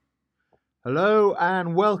Hello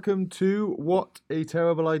and welcome to What a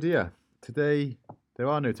Terrible Idea. Today, there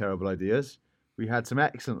are no terrible ideas. We had some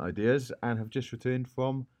excellent ideas and have just returned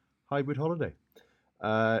from Hybrid Holiday.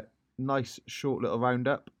 Nice short little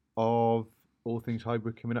roundup of all things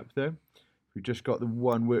hybrid coming up there. We've just got the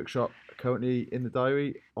one workshop currently in the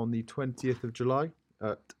diary on the 20th of July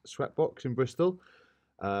at Sweatbox in Bristol.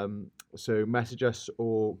 So message us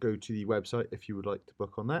or go to the website if you would like to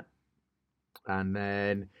book on that. And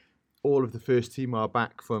then all of the first team are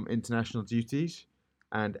back from international duties,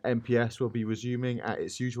 and MPS will be resuming at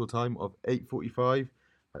its usual time of 8:45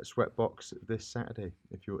 at Sweatbox this Saturday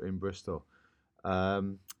if you're in Bristol.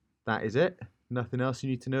 That is it. Nothing else you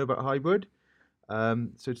need to know about hybrid.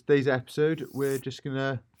 So today's episode, we're just going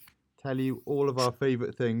to tell you all of our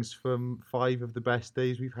favourite things from 5 of the best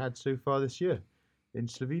days we've had so far this year in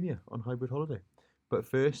Slovenia on hybrid holiday. But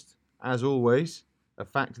first, as always, a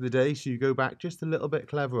fact of the day, so you go back just a little bit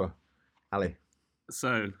cleverer. Ali.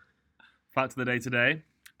 So, fact of the day today.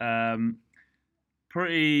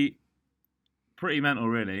 Pretty mental,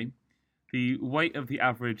 really. The weight of the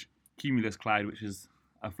average cumulus cloud, which is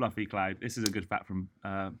a fluffy cloud. This is a good fact from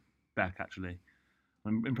Beck, actually.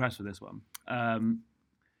 I'm impressed with this one.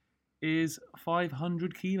 Is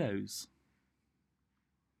 500 kilos.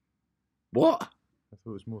 What? I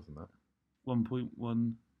thought it was more than that.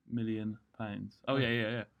 1.1 million pounds. Oh,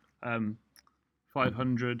 yeah.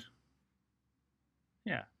 500...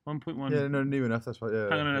 Yeah, 1.1. Yeah, no, near enough. That's right. Yeah,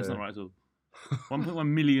 Hang on, no, that's not right at all. 1.1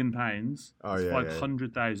 million pounds. Oh, yeah,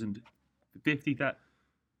 500,000,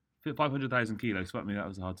 500,000 kilos. Fuck me, that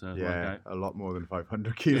was hard to work Yeah, out. a lot more than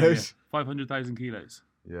 500 kilos. 500,000 kilos.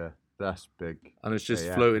 Yeah, that's big. And it's just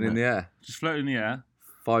Yeah, floating isn't in the air. Just floating in the air.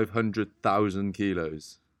 500,000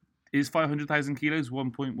 kilos. Is 500,000 kilos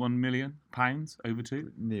 1.1 million pounds over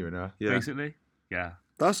 2? Near enough. Yeah. Basically? Yeah.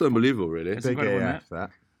 That's unbelievable, really. It's Big incredible, isn't AF, that.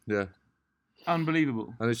 Yeah.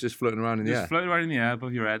 Unbelievable. And it's just floating around in the Just air. floating around in the air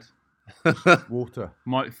above your head. Water.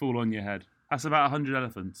 Might fall on your head. That's about 100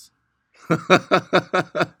 elephants.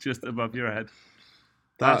 Just above your head.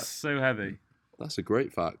 That's so heavy. That's a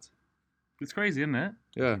great fact. It's crazy, isn't it? I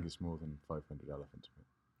Yeah. think it's more than 500 elephants.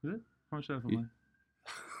 Is it? How much elephant weigh?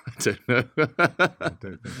 I don't know. I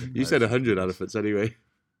don't think You said 100 elephants anyway.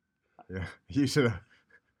 Yeah, you should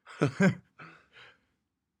have.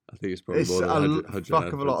 I think it's probably It's more than a 100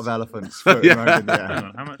 fuck of a lot of elephants. elephants floating around in the Hang air.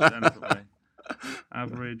 on, how much does an elephant weigh?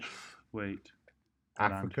 Average weight.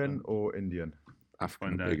 African or Indian? African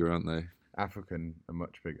Find are out. bigger, aren't they? African are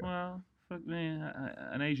much bigger. Well, fuck me.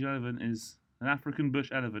 An Asian elephant is... An African bush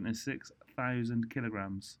elephant is 6,000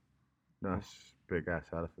 kilograms. That's big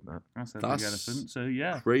ass elephant, that. That's a That's big elephant. So,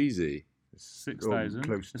 yeah. Crazy. It's 6,000.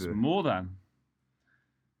 Close It's to. more than.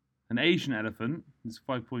 An Asian elephant was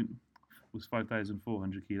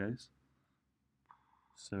 5,400 kilos.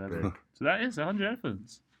 So, Big. so that is 100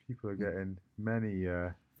 elephants. People are getting many.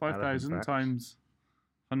 5,000 facts. times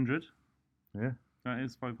 100. Yeah. That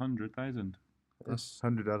is 500,000. That's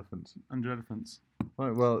 100 elephants. 100 elephants.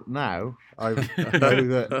 Right, well, now I know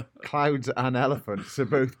that clouds and elephants are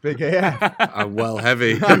both big AF. and well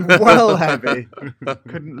heavy. And well heavy.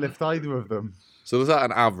 Couldn't lift either of them. So was that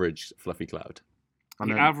an average fluffy cloud? And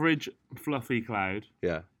The then- average fluffy cloud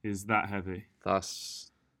Yeah. is that heavy.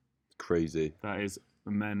 That's crazy. That is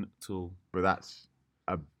mental. But that's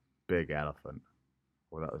a big elephant.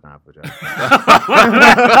 Well, that was an average elephant.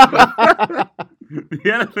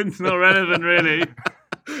 The elephant's not relevant, really.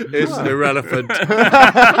 It's irrelevant.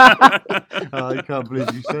 I can't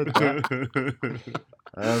believe you said that.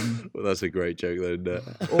 Well, that's a great joke, though, isn't it?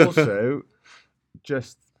 Also,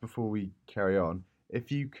 just before we carry on,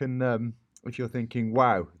 if you can, if you're thinking,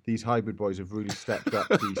 wow, these hybrid boys have really stepped up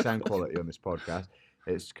the sound quality on this podcast,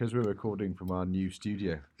 it's because we're recording from our new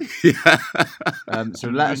studio. Yeah. So Can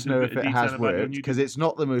you let go us into know a if bit of it detail has about your worked, new- because it's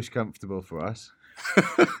not the most comfortable for us.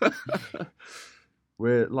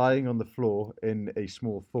 We're lying on the floor in a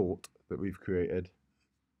small fort that we've created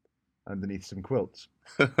underneath some quilts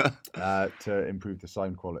to improve the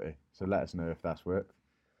sound quality. So let us know if that's worked.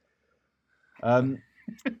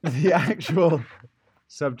 The actual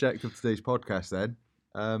subject of today's podcast, then,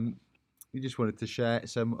 we just wanted to share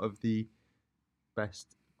some of the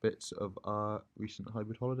best bits of our recent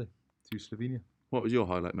hybrid holiday to Slovenia. What was your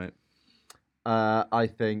highlight, mate? I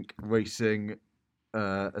think racing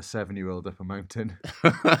a 7-year-old up a mountain.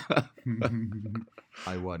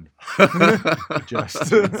 I won.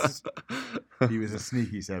 Just. He was a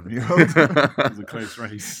sneaky 7-year-old. It was a close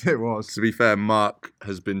race. It was. To be fair, Mark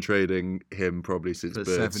has been trading him probably since For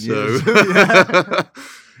birth. 7 years. So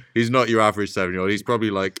He's not your average 7-year-old. He's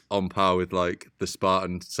probably like on par with like the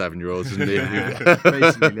Spartan 7-year-olds. Isn't he?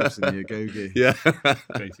 Basically lives in the Agoge. Yeah.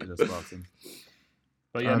 Basically, the Spartan.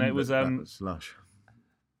 But yeah, no, it was that was lush.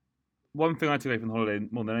 one thing I took away from the holiday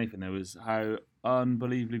more than anything. There was how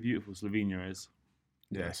unbelievably beautiful Slovenia is.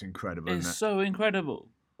 Yeah, it's incredible, It's isn't it? so incredible.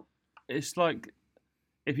 It's like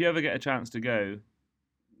if you ever get a chance to go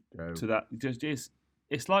Go. to that,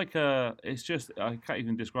 it's like it's just I can't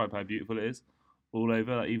even describe how beautiful it is. All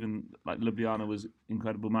over, like, even like Ljubljana was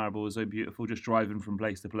incredible. Maribor was so beautiful. Just driving from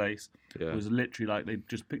place to place, Yeah. it was literally like they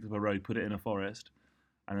just picked up a road, put it in a forest,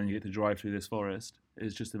 and then you get to drive through this forest.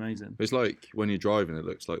 It's just amazing. It's like when you're driving, it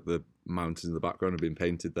looks like the mountains in the background have been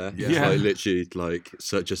painted there. Yeah. It's Yeah. like literally like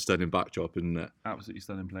such a stunning backdrop, and Absolutely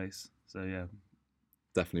stunning place. So yeah,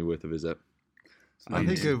 definitely worth a visit. I think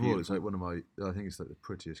It's overall it's beautiful. like one of my. I think it's like the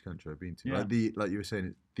prettiest country I've been to. Yeah. Like you were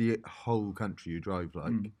saying, the whole country you drive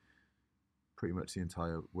like Mm. pretty much the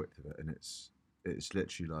entire width of it, and it's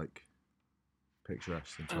literally like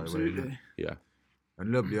picturesque the entire way. isn't it? absolutely. Yeah.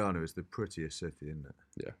 And Ljubljana is the prettiest city, isn't it?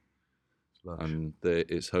 Yeah. It's lush. And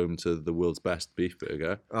it's home to the world's best beef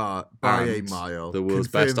burger. By a and mile. the world's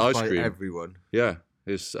best confirmed ice by cream. Everyone. Yeah,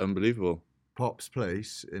 it's unbelievable. Pop's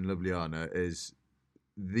Place in Ljubljana is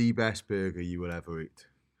the best burger you will ever eat.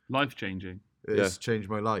 Life changing. It's changed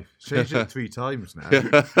my life. It's changed it 3 times now.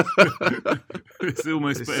 It's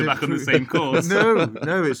almost It's put it back on the improved- same course.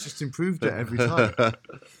 No, it's just improved it every time.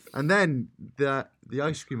 And then the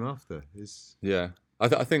ice cream after is Yeah,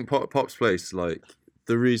 I think Pop's Place, like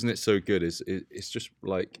the reason it's so good is it's just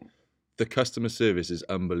like the customer service is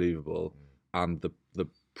unbelievable, and the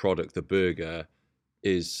product, the burger,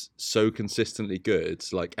 is so consistently good.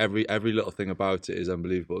 Like every little thing about it is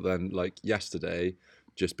unbelievable. Then like yesterday,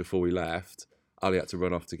 just before we left, Ali had to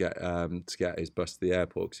run off to get his bus to the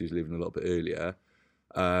airport because he was leaving a little bit earlier.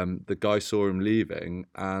 The guy saw him leaving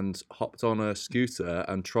and hopped on a scooter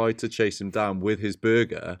and tried to chase him down with his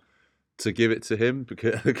burger to give it to him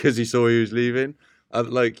because he saw he was leaving.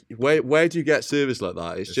 Like, where do you get service like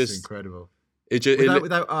that? It's just incredible. it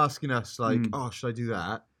Without asking us, like, Mm. oh, should I do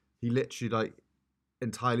that? He literally, like,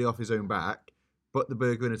 entirely off his own back, put the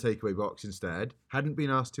burger in a takeaway box instead, hadn't been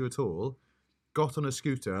asked to at all, got on a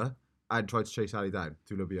scooter and tried to chase Ali down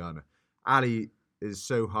through Ljubljana. Ali is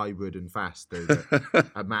so hybrid and fast, though,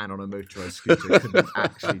 that a man on a motorised scooter couldn't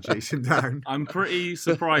actually chase him down. I'm pretty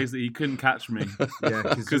surprised that he couldn't catch me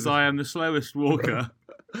Yeah, because I am the slowest walker.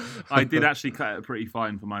 I did actually cut it pretty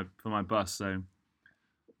fine for my bus, so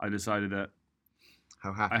I decided that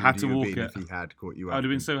how happy I had would to you have walk been it. if he had caught you I'd out have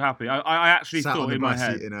been and so happy. I actually sat on thought the in my bus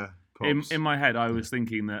head, eating a in Pops. my head, I was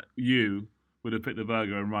thinking that you would have picked the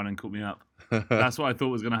burger and run and caught me up. That's what I thought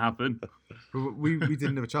was going to happen. But we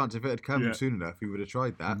didn't have a chance. If it had come Yeah. soon enough, we would have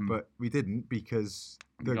tried that. Mhm. But we didn't because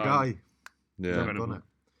the Guy. guy yeah, jumped Incredible. on it.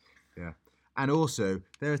 Yeah. And also,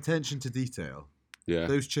 their attention to detail. yeah.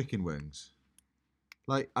 Those chicken wings.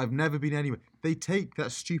 Like, I've never been anywhere. They take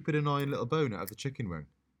that stupid, annoying little bone out of the chicken wing.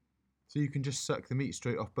 So you can just suck the meat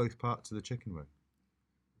straight off both parts of the chicken wing.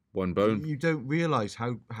 One bone. You don't realise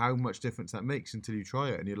how much difference that makes until you try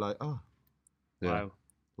it. And you're like, oh, Yeah, Wow.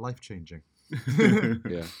 life-changing.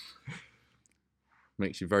 yeah.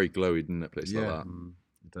 Makes you very glowy, doesn't it? Place Yeah. like Mm,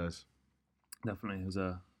 It does. definitely, it was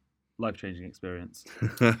a life-changing experience.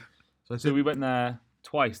 that. So I So said, we went there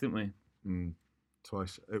twice, didn't we?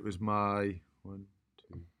 twice. It was my 1,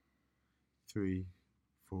 2, 3,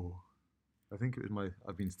 4. I think it was my.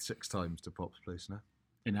 I've been 6 times to Pop's Place now.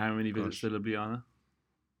 In how many visits Gosh. to Ljubljana?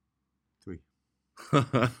 3.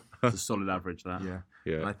 It's a solid average, that. Yeah.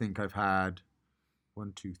 yeah. And I think I've had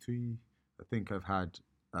 1, 2, 3. I think I've had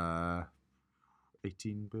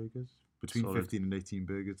 18 burgers. Between Solid. 15 and 18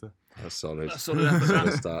 burgers there. That's solid. That's solid effort,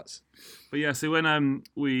 Solid that. stats. But yeah, so when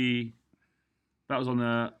that was on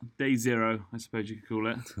the day 0, I suppose you could call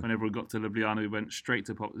it. When everyone got to Ljubljana, we went straight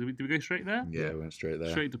to Pop. Did we go straight there? Yeah, went straight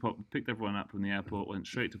there. Straight to Pop. Picked everyone up from the airport. Went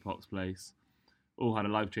straight to Pop's Place. All had a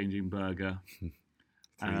life-changing burger. 3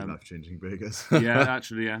 Um, life-changing burgers. Yeah,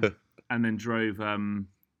 actually, yeah. And then drove Up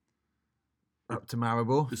to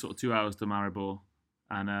Maribor. the sort of 2 hours to Maribor,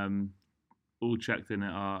 and all checked in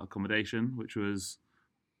at our accommodation, which was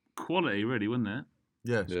quality, really, wasn't it?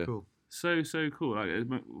 Yeah, it's Yeah. cool. So cool. Like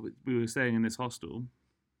we were staying in this hostel,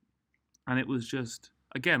 and it was just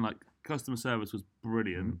again like customer service was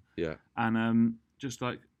brilliant, Yeah, and just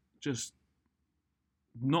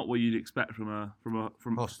not what you'd expect from a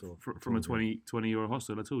Hostel. from a 20 euro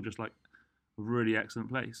hostel at all. Just like a really excellent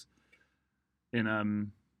place in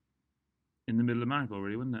the middle of Maribor,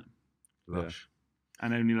 really, wasn't it? Lush.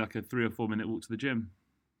 And only like a 3 or 4 minute walk to the gym.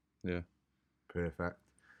 yeah. Perfect.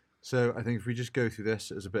 So I think if we just go through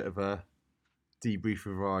this as a bit of a debrief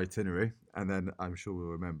of our itinerary, and then I'm sure we'll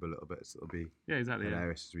remember a little bit, so it'll be Yeah, exactly. Yeah.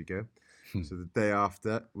 hilarious as we go. So the day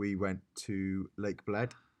after, we went to Lake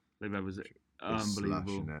Bled. Lake Bled was It's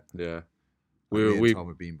unbelievable. lush, isn't it? Yeah. Me and We Tom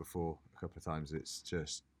have been before a couple of times. It's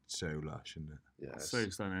just so lush, isn't it? yeah, it's So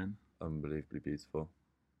stunning. unbelievably beautiful.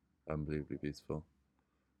 Unbelievably beautiful.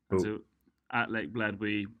 And Oh. so at Lake Bled,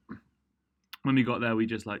 when we got there, we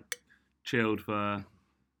just like chilled for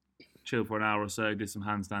an hour or so, did some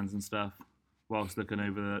handstands and stuff, whilst looking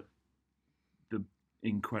over the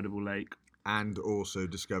incredible lake. And also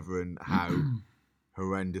discovering how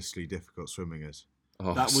horrendously difficult swimming is.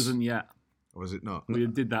 Oh, That wasn't yet. Or was it not? We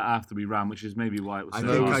did that after we ran, which is maybe why it was I so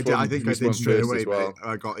think we I hard. did. I swam- think we I swam did straight first away. as well. Mate.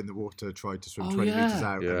 I got in the water, tried to swim Oh, 20 meters yeah.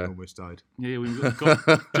 out, Yeah. and almost died. Yeah, we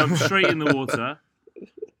jumped straight in the water,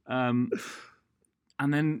 and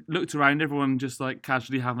then looked around. Everyone just like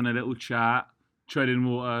casually having a little chat, treading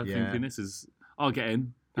water, Yeah. thinking I'll get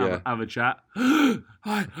in, Yeah. have a chat.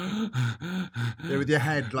 Yeah, with your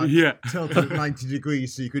head like Yeah. tilted at 90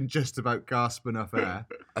 degrees, so you can just about gasp enough air.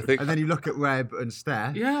 I think And then you look at Reb and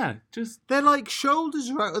Steph. Yeah, just They're like shoulders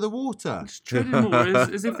are out of the water. treading water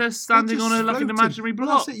as if they're standing They're on just an floating. imaginary Well,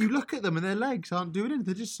 block. that's it. You look at them and their legs aren't doing anything.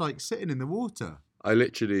 They're just like sitting in the water. I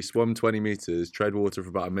literally swam 20 meters, tread water for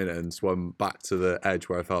about a minute, and swam back to the edge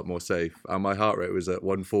where I felt more safe. And my heart rate was at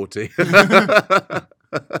 140.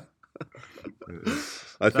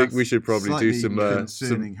 I think we should probably do some.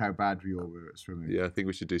 concerning how bad we all were at swimming. Yeah, I think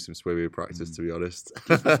we should do some swimming practice. To be honest.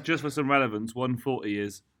 Just for some relevance, 140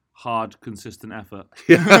 is hard, consistent effort.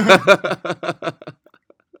 Yeah.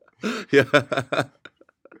 Yeah.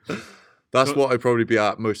 That's what I'd probably be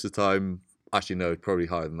at most of the time. Actually, no, probably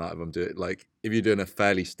higher than that if I'm doing like if you're doing a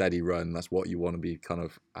fairly steady run, that's what you want to be kind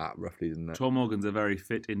of at roughly, isn't it? Tom Morgan's a very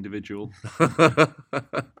fit individual.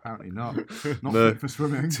 Apparently not. Not No. fit for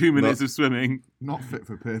swimming. 2 minutes of swimming. Not fit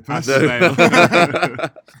for That's purpose. the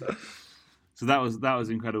No. bail. So that was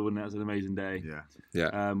incredible, and that was an amazing day. Yeah.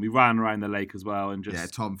 Yeah. We ran around the lake as well, and just Yeah,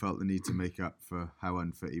 Tom felt the need to make up for how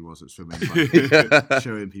unfit he was at swimming Yeah. by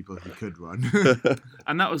showing people he could run.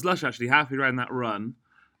 and that was lush actually. Halfway around that run,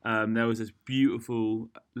 there was this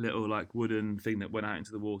beautiful little like wooden thing that went out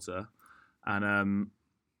into the water, and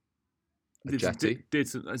A jetty?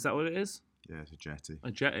 Is that what it is? Yeah, it's a jetty.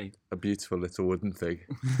 A jetty. A beautiful little wooden thing.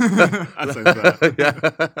 That sounds better.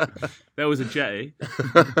 Yeah. There was a jetty,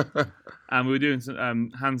 and we were doing some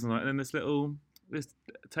hands on it, and then this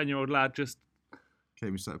 10-year-old lad just Came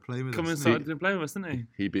and started playing with come and us. started to play with us, didn't he?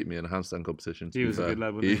 He beat me in a handstand competition. to He be was a fair. good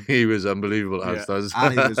lad, wasn't He was unbelievable at Yeah. handstands.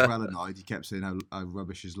 Ali was well annoyed. He kept saying how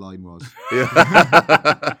rubbish his line was.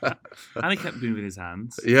 Yeah. And he kept doing it with his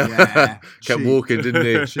hands. Yeah. Yeah. Kept She- walking, didn't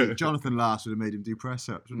he? Jonathan Last would have made him do press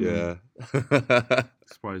ups. Yeah.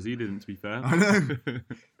 Surprised he didn't, to be fair. I know.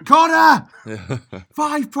 Connor! Yeah.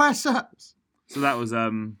 5 press ups! So that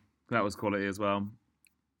was quality as well.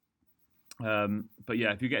 But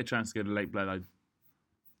yeah, if you get a chance to go to Lake Bled,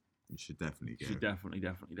 You should definitely you go. should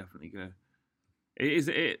definitely go.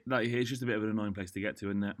 It's just a bit of an annoying place to get to,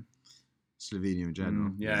 isn't it? Slovenia in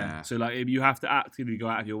general. Yeah. So like, you have to actively go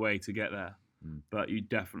out of your way to get there, Mm. but you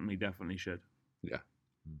definitely should.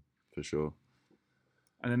 For sure.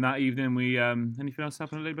 And then that evening, we anything else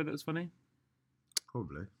happened at Lake Bled that was funny?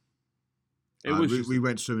 Probably. It was we, just- we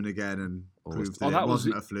went swimming again and Almost proved did. that that it was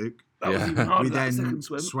wasn't it. a fluke. That was Yeah. even harder. We that then second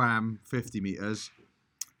swim. swam 50 metres.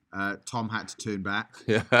 Tom had to turn back.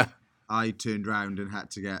 Yeah. I turned round and had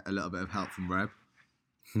to get a little bit of help from Reb.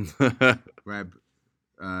 Reb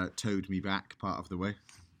towed me back part of the way.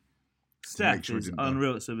 Steph sure it is didn't die.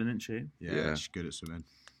 unreal at swimming, isn't she? Yeah. She's good at swimming.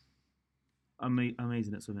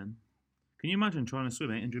 Amazing at swimming. Can you imagine trying to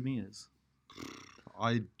swim 800 meters?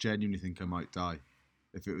 I genuinely think I might die.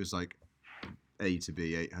 If it was like A to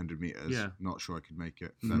B, 800 metres, Yeah. not sure I could make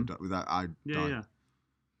it. Mhm. Without I'd Yeah, die, yeah.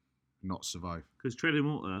 not survive. Because treading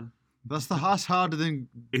water That's harder than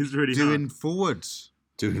is really doing hard. forwards.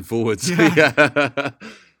 Doing forwards. Yeah. Yeah.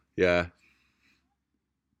 Yeah.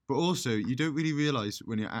 But also, you don't really realise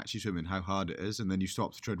when you're actually swimming how hard it is, and then you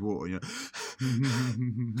stop to tread water and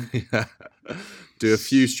you're Yeah. Do a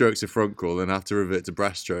few strokes of front crawl, then have to revert to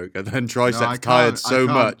breaststroke, and then triceps I can't- tired I so can't.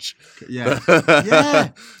 much. yeah. Yeah.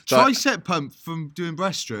 Yeah. Tricep pump from doing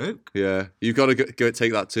breaststroke. Yeah, you've got to go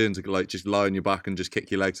take that turn to like just lie on your back and just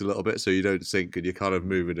kick your legs a little bit so you don't sink and you're kind of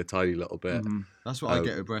moving a tiny little bit. Mhm. That's what I Oh.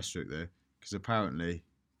 get with breaststroke though, because apparently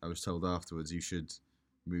I was told afterwards you should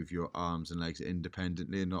move your arms and legs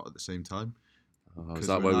independently and not at the same time. Oh, 'Cause is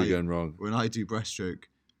that where when we're I- going wrong? When I do breaststroke,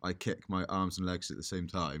 I kick my arms and legs at the same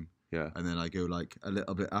time, Yeah. and then I go like a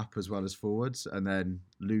little bit up as well as forwards, and then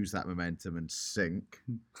lose that momentum and sink.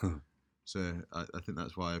 So I think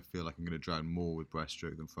that's why I feel like I'm going to drown more with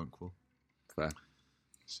breaststroke than front crawl. Fair.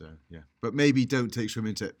 So yeah, but maybe don't take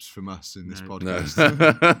swimming tips from us in this No. podcast.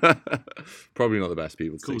 No. Probably not the best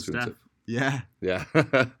people to Cool take swim stuff. tip. Yeah. Yeah.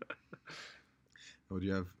 Or do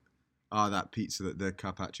you have? That pizza, the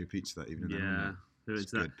Carpaccio pizza that evening. Yeah. There It's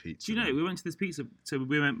is that. good pizza. Do you know, man. we went to this pizza, so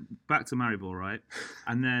we went back to Maribor, right?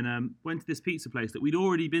 And then went to this pizza place that we'd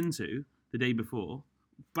already been to the day before,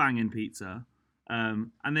 banging pizza.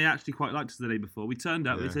 And they actually quite liked us the day before. We turned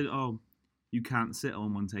up, Yeah. they said, oh, you can't sit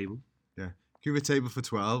on one table. Yeah. Give a table for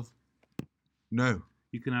 12. No.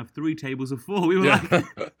 You can have 3 tables of 4. We were Yeah. like,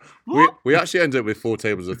 we, what? we actually ended up with 4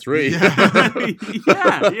 tables of 3.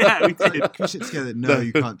 Yeah. yeah, we did. Can we sit together? No,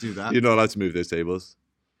 you can't do that. You're not allowed to move those tables.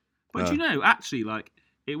 But you know, actually, like,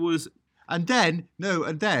 it was... And then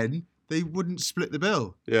they wouldn't split the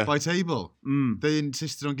bill Yeah. by table. Mm, They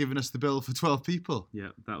insisted on giving us the bill for 12 people. yeah,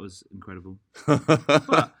 that was incredible.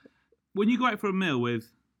 But when you go out for a meal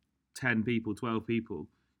with 10 people, 12 people,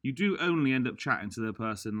 you do only end up chatting to the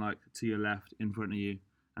person like to your left, in front of you,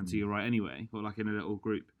 and to your right anyway, or like in a little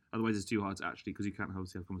group. Otherwise, it's too hard to actually, because you can't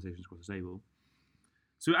obviously have conversations across the table.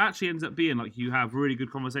 So it actually ends up being like you have really good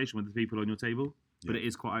conversation with the people on your table, but Yeah.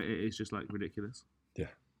 it is just like ridiculous. Yeah.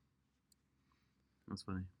 That's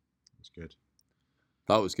funny. That's good.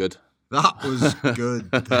 That was good. That was good.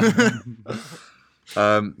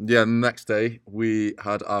 Yeah, the next day we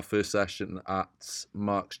had our first session at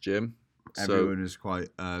Mark's gym. Everyone was quite.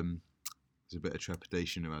 There's a bit of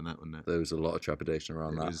trepidation around that, wasn't So there? there was a lot of trepidation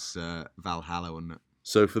around It that. was Valhalla, wasn't it?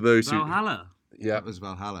 So for those who, Valhalla. yeah, That was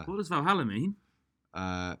Valhalla. What does Valhalla mean?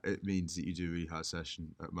 It means that you do a really hard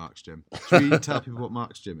session at Mark's gym. Should we tell people what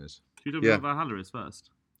Mark's gym is? Should we talk Yeah. about Valhalla is first?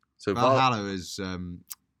 so Valhalla is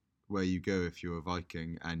where you go if you're a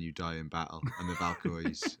Viking and you die in battle, and the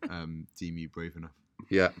Valkyries deem you brave enough,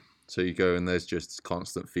 yeah, so you go and there's just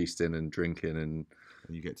constant feasting and drinking and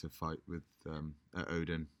and you get to fight with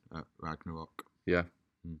Odin at Ragnarok. yeah.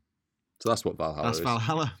 Hmm. So that's what Valhalla That's is.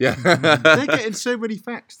 Valhalla. Yeah. They're getting so many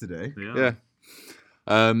facts today. Yeah.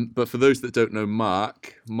 But for those that don't know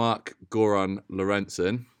Mark Goran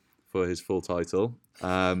Lorentzen, for his full title,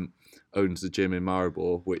 owns the gym in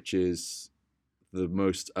Maribor, which is the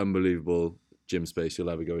most unbelievable gym space you'll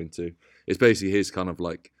ever go into. It's basically his kind of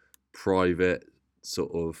like private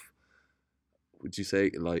sort of, would you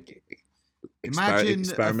say, like Imagine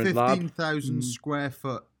experiment a lab? 15,000 square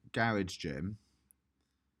foot garage gym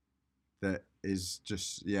that is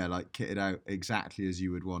just like kitted out exactly as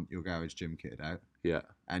you would want your garage gym kitted out, Yeah.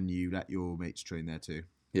 and you let your mates train there too,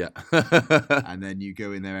 Yeah. and then you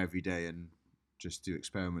go in there every day and just do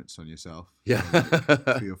experiments on yourself Yeah. for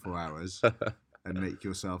like 3 or 4 hours and make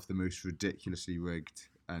yourself the most ridiculously rigged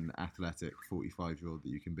and athletic 45-year-old that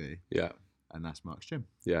you can be, Yeah. and that's Mark's gym.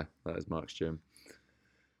 Yeah, that is Mark's gym.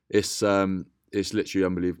 It's literally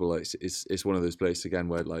unbelievable. Like it's one of those places again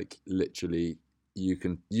where like literally you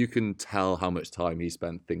can tell how much time he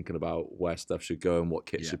spent thinking about where stuff should go and what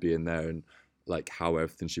kit Yeah. should be in there and like how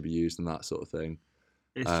everything should be used and that sort of thing.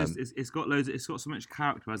 It's just it's got loads. It's got so much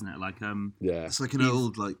character, hasn't it? Like Yeah, It's like an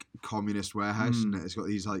old like communist warehouse, isn't it? It's got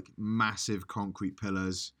these like massive concrete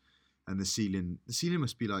pillars, and the ceiling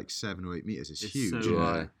must be like 7 or 8 meters. It's It's huge. so isn't it?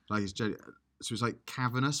 high. Like so it's like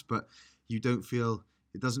cavernous, but it doesn't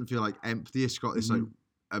feel like empty. It's got this like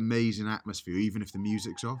amazing atmosphere, even if the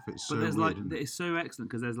music's off. It's so but there's weird. like isn't it? it's so excellent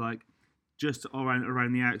because there's like just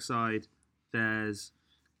around the outside there's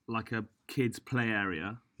like a kids play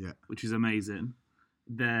area, Yeah. which is amazing.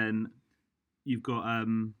 Then you've got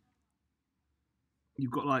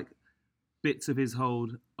like bits of his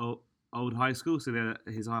old high school. So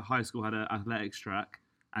his high school had an athletics track,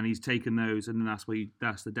 and he's taken those, and then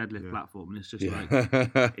that's the deadlift Yeah. platform, and it's just yeah.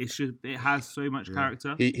 like it has so much Yeah.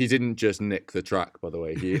 character. he didn't just nick the track, by the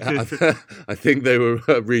way. I think they were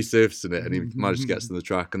resurfacing it, and he managed to get to the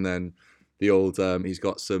track, and then the old he's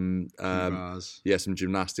got some Bars. some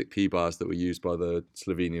gymnastic P bars that were used by the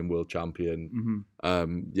Slovenian world champion.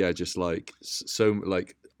 Mhm. Just like so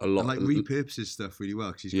like a lot And like repurposes stuff really well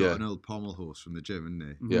because he's Yeah. got an old pommel horse from the gym,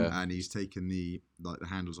 isn't he? Yeah. And he's taken the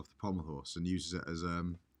handles off the pommel horse and uses it as a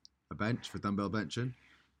bench for dumbbell benching,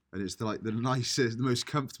 and it's the nicest, the most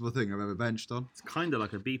comfortable thing I've ever benched on. It's kind of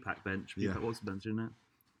like a BPAC bench. Yeah. BPAC Watson bench, isn't it?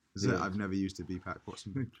 Is it? Yeah. I've never used a BPAC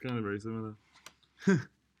Watson bench. Kind of very similar.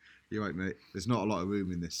 You're right, mate. There's not a lot of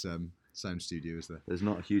room in this sound studio, is there? there's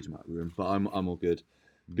not a huge amount of room, but I'm all good.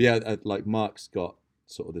 But yeah, like Mark's got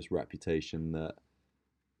sort of this reputation that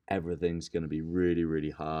everything's going to be really, really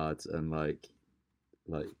hard, and like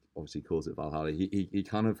obviously he calls it Valhalla. He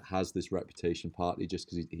kind of has this reputation partly just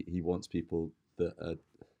because he wants people that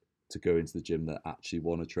to go into the gym that actually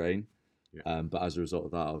want to train. Yeah. But as a result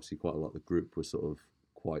of that, obviously quite a lot of the group was sort of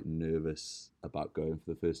quite nervous about going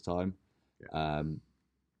for the first time. Yeah.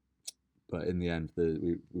 But in the end,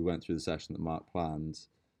 we went through the session that Mark planned,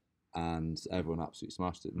 and everyone absolutely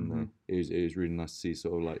smashed it. And it was really nice to see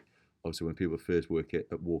sort of like, obviously when people first walk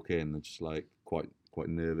in, they're just like quite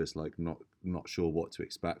nervous, like not sure what to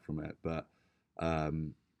expect from it. But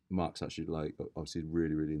Mark's actually like obviously a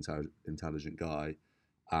really, really intelligent guy,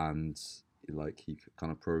 and like he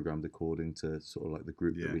kind of programmed according to sort of like the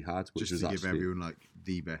group that we had, which just was to actually give everyone like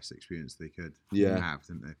the best experience they could have,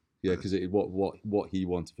 didn't they? Yeah, because what he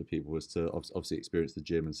wanted for people was to obviously experience the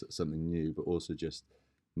gym and something new, but also just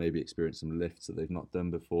maybe experience some lifts that they've not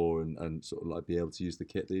done before, and sort of like be able to use the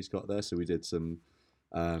kit that he's got there. So we did some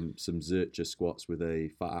Zercher squats with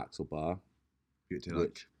a fat axle bar. You get to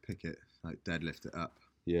like pick it, like deadlift it up.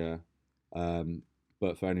 Yeah.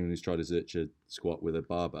 But for anyone who's tried a Zercher squat with a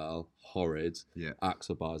barbell, horrid. Yeah.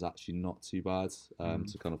 Axle bar is actually not too bad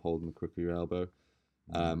to kind of hold in the crook of your elbow.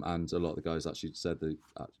 And a lot of the guys actually said they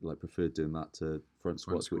like preferred doing that to front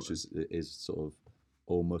squats, which is sort of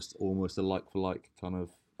almost a like for like kind of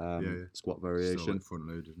squat variation. Still like front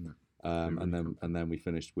load, isn't it? And then we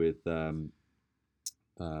finished with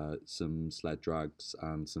some sled drags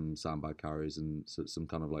and some sandbag carries and some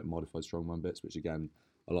kind of like modified strongman bits, which again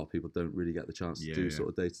a lot of people don't really get the chance to do sort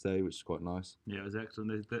of day to day, which is quite nice. Yeah, it was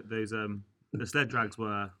excellent. Those the sled drags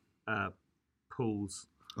were pulls.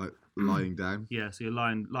 Like lying down. Yeah, so you're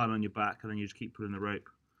lying on your back, and then you just keep pulling the rope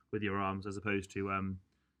with your arms, as opposed to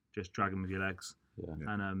just dragging with your legs. Yeah.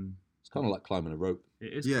 And it's kind of like climbing a rope.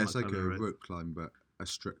 it is. Yeah, it's like a rope climb, but a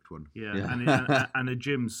strict one. Yeah. And the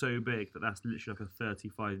gym's so big that's literally like a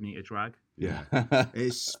 35-meter drag. Yeah.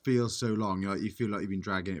 It feels so long. Like you feel like you've been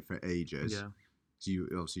dragging it for ages. Yeah. So you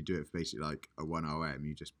obviously do it for basically like a 1 RM.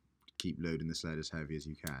 You just keep loading the sled as heavy as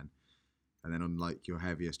you can, and then on like your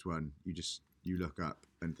heaviest one, you look up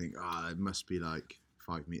and think, it must be like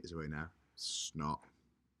 5 meters away now. It's not.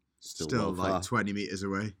 Still like far. 20 meters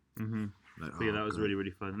away. Mm-hmm. Like, but that was really,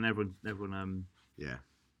 really fun, and everyone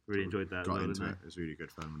really enjoyed that. Got into it. It was really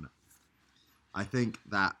good fun, wasn't it? I think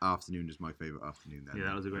that afternoon was my favourite afternoon. Then,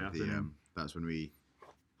 that was a great afternoon. That's when we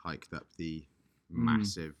hiked up the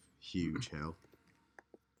massive, huge hill.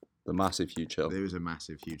 The massive, huge hill. It was a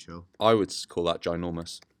massive, huge hill. I would call that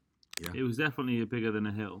ginormous. Yeah. It was definitely bigger than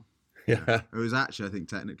a hill. Yeah. It was actually, I think,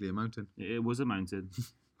 technically a mountain. It was a mountain.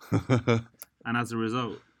 And as a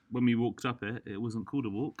result, when we walked up it, it wasn't called a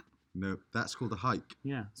walk. No, that's called a hike.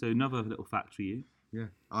 Yeah. So another little fact for you. Yeah.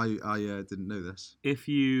 I didn't know this. If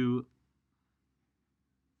you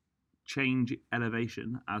change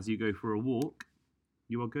elevation as you go for a walk,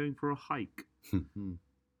 you are going for a hike.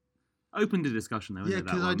 Open to discussion, though. Yeah,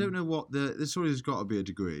 because I don't know what there's always got to be a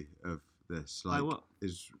degree of this. Like what?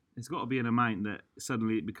 It's got to be an amount that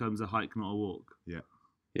suddenly it becomes a hike, not a walk. Yeah.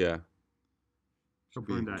 Yeah. Should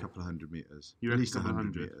be a couple of 100 meters. You at least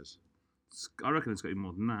 100 meters. I reckon it's got to be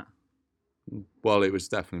more than that. Well, it was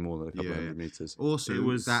definitely more than a couple of 100 meters. Also, it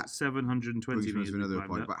was 720 meters. Another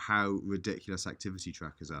point about how ridiculous activity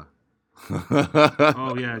trackers are.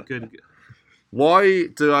 Oh yeah, good. Why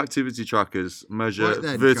do activity trackers measure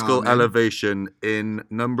vertical elevation in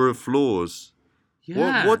number of floors?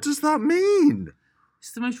 Yeah. What does that mean?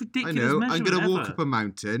 It's the most ridiculous measurement I'm going to walk ever. up a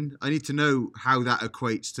mountain. I need to know how that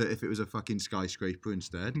equates to if it was a fucking skyscraper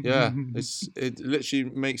instead. Yeah, it literally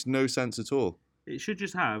makes no sense at all. It should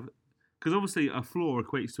just have, because obviously a floor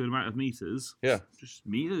equates to an amount of meters. Yeah. Just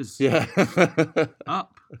meters. Yeah.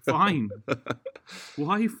 Up. Fine.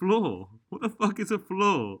 Why floor? What the fuck is a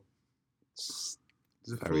floor? Is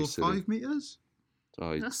a floor 5 meters?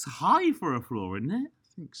 That's high for a floor, isn't it?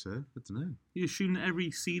 I think so. I don't know. You assume that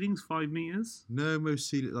every ceiling's 5 meters? No, most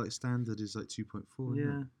ceiling like standard is like 2.4.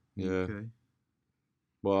 Yeah. Yeah. Okay.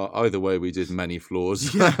 Well, either way, we did many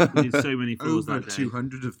floors. Yeah. We did so many floors Over that day.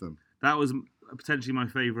 200 of them. That was potentially my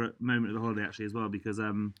favourite moment of the holiday, actually, as well, because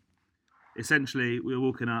essentially we were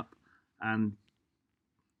walking up, and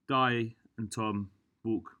Di and Tom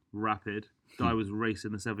walk rapid. Di was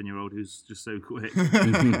racing the 7-year-old who's just so quick.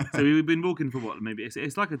 So we've been walking for what? Maybe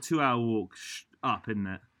it's like a 2-hour walk up, isn't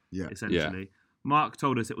it? Yeah. Essentially. Yeah. Mark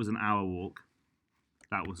told us it was an hour walk.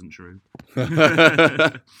 That wasn't true.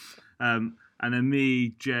 And then me,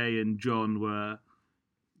 Jay, and John were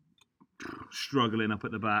struggling up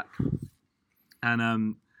at the back.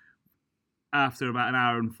 And after about an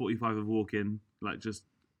hour and 45 of walking,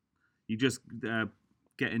 you just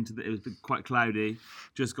get into it was quite cloudy,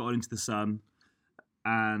 just got into the sun,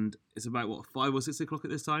 and it's about 5 or 6 o'clock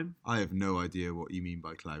at this time. I have no idea what you mean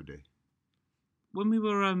by cloudy. When we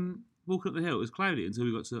were walking up the hill, it was cloudy until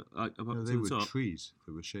we got to about to the top. They were trees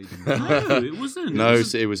that were shading. No, it wasn't.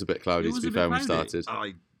 It was a bit cloudy to be fair when we started.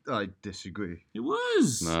 I disagree. It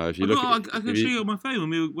was. No, if you look, I can show you on my phone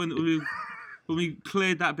when we when we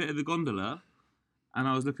cleared that bit of the gondola, and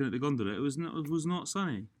I was looking at the gondola, it was not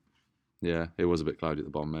sunny. Yeah, it was a bit cloudy at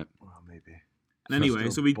the bottom, mate. Well, maybe. And anyway,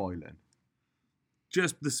 Still so we boiling.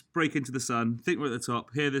 just break into the sun, think we're at the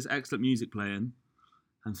top, hear this excellent music playing,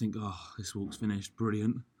 and think, oh, this walk's finished,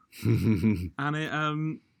 brilliant. And it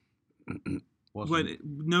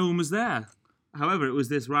no one was there. However, it was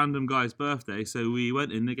this random guy's birthday, so we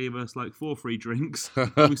went in. They gave us like 4 free drinks.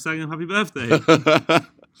 And we sang him happy birthday,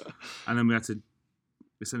 and then we had to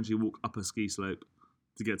essentially walk up a ski slope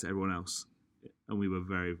to get to everyone else, and we were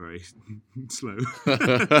very, very slow.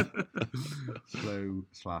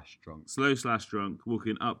 Slow/drunk. Slow/drunk,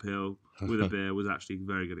 walking uphill with a beer was actually a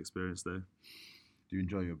very good experience, though. Do you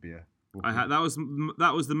enjoy your beer?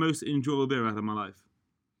 That was the most enjoyable beer I've had in my life.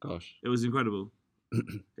 Gosh. It was incredible.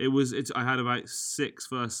 I had about 6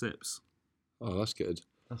 first sips. Oh, that's good.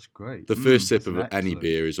 That's great. The first sip that's of any excellent.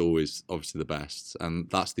 beer is always obviously the best, and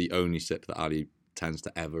that's the only sip that Ali tends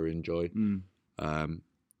to ever enjoy.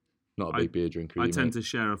 Not a big beer drinker. I tend to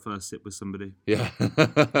share a first sip with somebody. Yeah. Do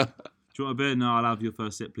you want a beer? No, I'll have your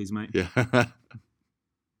first sip, please, mate. Yeah.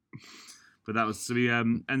 But that was, so we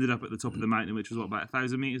ended up at the top of the mountain, which was about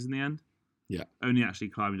 1,000 meters in the end. Yeah. Only actually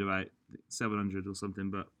climbed about 700 or something,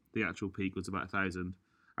 but the actual peak was about 1,000.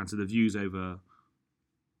 And so the views over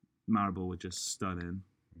Maribor were just stunning.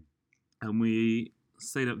 And we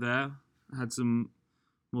stayed up there, had some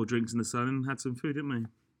more drinks in the sun, and had some food, didn't we?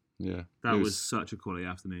 Yeah. That was such a quality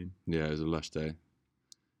afternoon. Yeah, it was a lush day.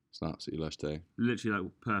 It's an absolutely lush day. Literally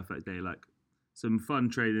like perfect day. Like some fun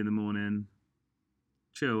training in the morning,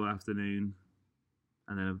 chill afternoon,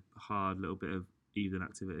 and then a hard little bit of evening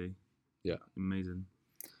activity. Yeah. Amazing.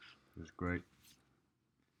 It was great.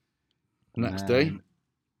 Next day,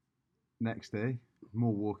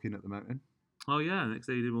 more walking up the mountain. Oh yeah, next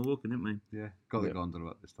day we did more walking, didn't we? Yeah, got the Yeah.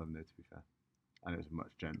 gondola up this time though, to be fair. And it was a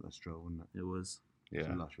much gentler stroll, wasn't it? It was. It yeah,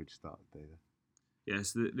 was a lush way to start the day there.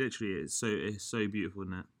 Yes, literally, it's so beautiful,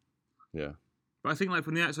 isn't it? yeah, But I think like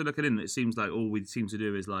from the outside looking in, it seems like all we seem to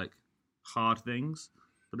do is like hard things.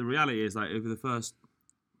 But the reality is like over the first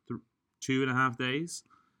 2.5 days,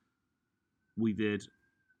 we did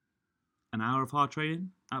an hour of hard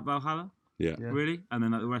training at Valhalla. yeah, Yeah. Really, and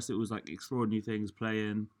then like the rest of it was like exploring new things,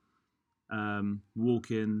 playing,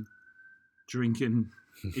 walking, drinking,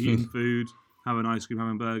 eating food, having ice cream,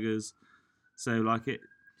 having burgers. So like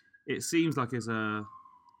it seems like it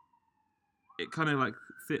kind of like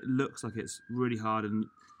looks like it's really hard, and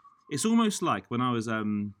it's almost like when I was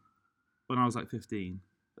like 15,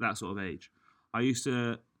 that sort of age. I used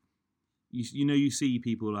to, you see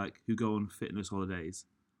people like who go on fitness holidays,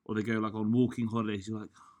 or they go like on walking holidays. You're like,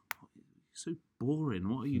 oh, you're so boring.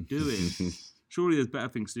 What are you doing? Surely there's better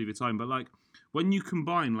things to do with your time. But like when you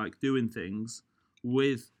combine like doing things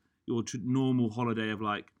with your normal holiday of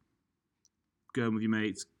like going with your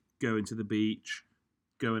mates, going to the beach,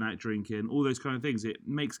 going out drinking, all those kind of things, it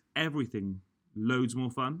makes everything loads more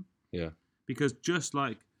fun. yeah, Because just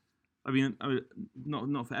like, I mean,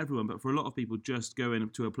 not for everyone, but for a lot of people, just going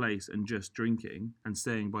to a place and just drinking and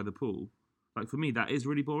staying by the pool, like for me, that is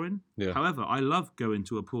really boring. yeah. However, I love going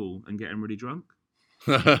to a pool and getting really drunk.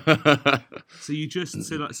 So you just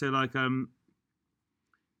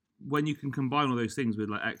when you can combine all those things with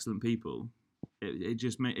like excellent people, it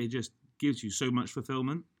just gives you so much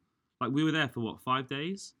fulfillment. Like we were there for what, 5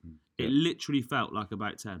 days? Yeah. It literally felt like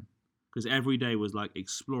about 10, because every day was like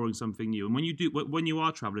exploring something new. And when you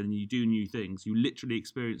are traveling and you do new things, you literally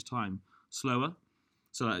experience time slower.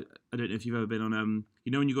 So like, I don't know if you've ever been on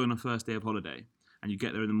when you go on a first day of holiday and you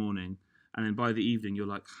get there in the morning, and then by the evening you're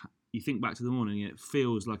like, you think back to the morning and it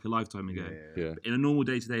feels like a lifetime ago. Yeah, In a normal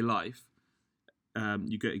day-to-day life,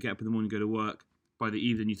 you get up in the morning, go to work. By the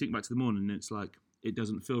evening, you think back to the morning, and it's like it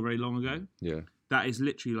doesn't feel very long ago. yeah, That is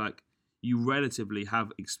literally like you relatively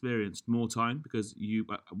have experienced more time, because you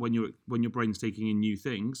when your brain's taking in new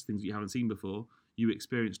things that you haven't seen before, you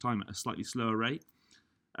experience time at a slightly slower rate.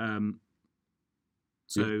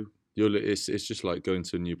 It's just like going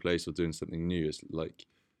to a new place or doing something new. It's like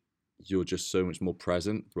you're just so much more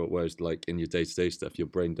present. But whereas like in your day-to-day stuff, your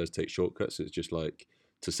brain does take shortcuts. It's just like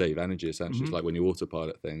to save energy essentially. It's like when you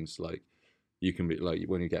autopilot things, like you can be like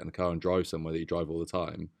when you get in the car and drive somewhere that you drive all the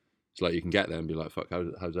time, it's like you can get there and be like, fuck, how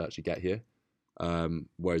did I actually get here?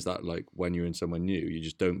 Whereas that, like when you're in somewhere new, you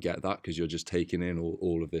just don't get that because you're just taking in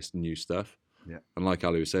all of this new stuff. Yeah. And like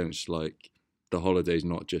Ali was saying, it's just like the holiday's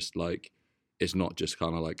not just like, it's not just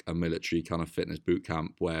kind of like a military kind of fitness boot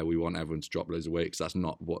camp where we want everyone to drop loads of weight, because that's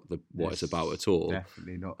not what it's about at all.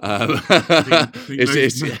 Definitely not.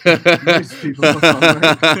 It's Most people lost on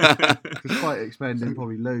weight, despite expending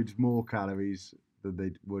probably loads more calories than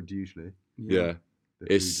they would usually. yeah. The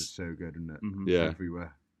food It's is so good, isn't it? Mhm. yeah,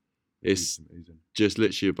 Everywhere. it's Food's amazing. just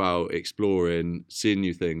literally about exploring, seeing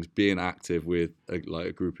new things, being active with a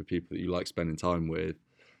group of people that you like spending time with,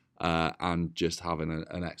 and just having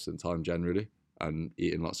an excellent time generally, and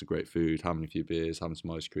eating lots of great food, having a few beers, having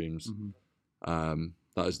some ice creams. Mhm.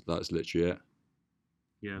 That's literally it.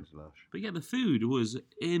 Yeah. It's lush. But yeah, the food was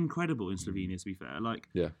incredible in Slovenia. To be fair, like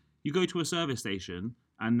Yeah. you go to a service station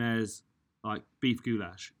and there's like beef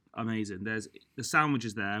goulash, amazing. There's the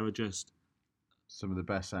sandwiches there are just, Some of the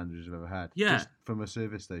best sandwiches I've ever had. Yeah. Just from a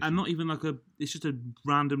service station. and not even like it's just a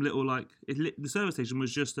random little like the service station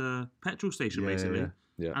was just a petrol station Yeah, yeah, basically,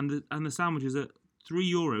 yeah. and the sandwiches are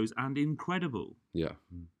 €3 and incredible. Yeah.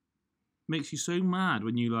 Makes you so mad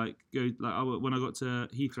when you like go like when I got to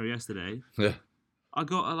Heathrow yesterday. Yeah. I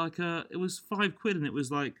got it was £5 and it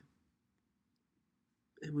was like,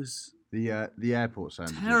 it was The airport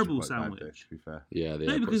sandwich. Terrible is quite bad, though, sandwich. to be fair. Yeah.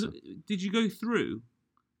 no, because did you go through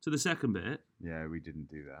to the second bit? Yeah, we didn't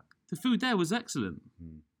do that. The food there was excellent.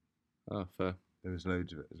 Oh, fair. There was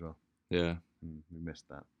loads of it as well. Yeah. We missed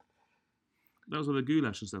that. That was where the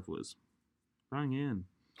goulash and stuff was. Bang in.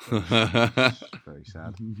 It's very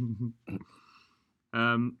sad.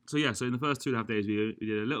 So yeah, so in the first 2.5 days we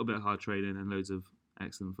did a little bit of hard training and loads of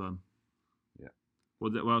excellent fun. Yeah.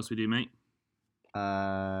 What else we do, mate?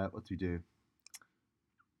 What do we do?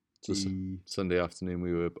 So The- Sunday afternoon,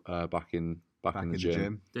 we were back in the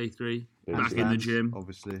gym. Day 3, Yeah. back in the Handstands, gym.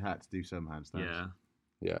 Obviously, had to do some handstands. Yeah.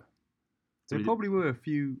 Yeah. So There we did- probably were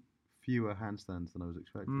fewer handstands than I was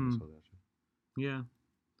expecting this holiday, actually. Yeah.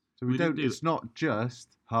 So we We didn't don't. do- It's not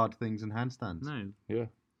just hard things and handstands. No. Yeah.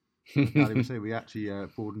 I can't even say we actually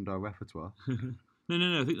broadened our repertoire.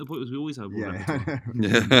 No. I think the point was we always have more Yeah. repertoire.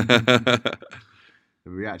 Yeah.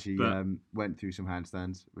 We actually But- went through some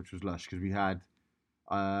handstands, which was lush because we had,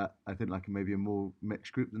 I think, like maybe a more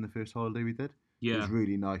mixed group than the first holiday we did. It Yeah. was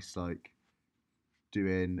really nice, like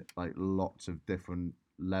doing like lots of different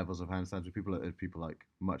levels of handstands with people like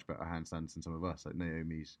much better handstands than some of us. Like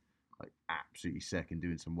Naomi's like absolutely sick and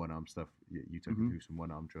doing some one arm stuff. You took her Mhm. through some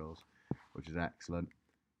one arm drills, which is excellent.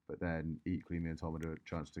 But then equally, me and Tom had a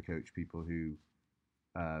chance to coach people who,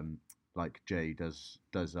 like Jay does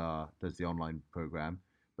the online program,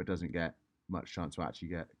 but doesn't get much chance to actually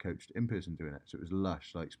get coached in person doing it. So it was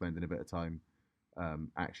lush, like spending a bit of time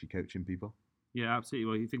actually coaching people. Yeah, absolutely.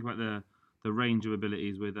 Well, you think about the range of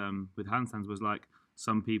abilities with handstands was like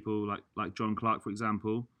some people like John Clark, for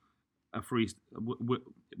example, a free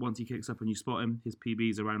once he kicks up and you spot him, his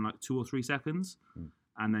PB's around like 2 or 3 seconds,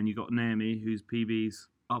 and then you got Naomi whose PB's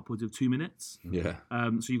upwards of 2 minutes. Yeah.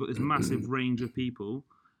 So you've got this massive range of people,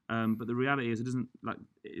 but the reality is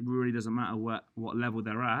it really doesn't matter what level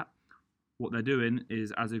they're at. What they're doing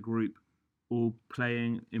is as a group, all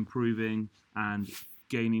playing, improving, and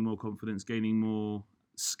gaining more confidence, gaining more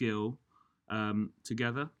skill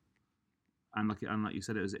together. And like you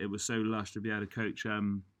said, it was so lush to be able to coach.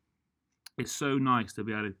 It's so nice to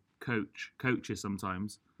be able to coach coaches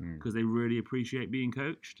sometimes because they really appreciate being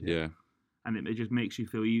coached. Yeah. And it just makes you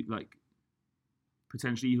feel like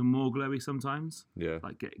potentially even more glowy sometimes. Yeah.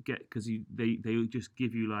 Like get because they just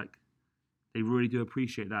give you like they really do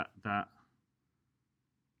appreciate that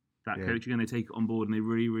Yeah. coaching, and they take it on board and they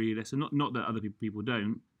really listen. Not that other people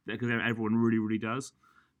don't, because everyone really does.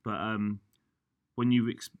 But when you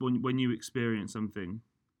experience something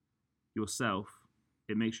yourself,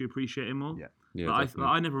 it makes you appreciate it more. Yeah. Yeah. But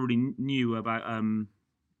Definitely. I never really knew about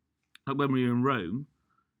like when we were in Rome,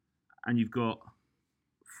 and you've got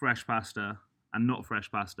fresh pasta and not fresh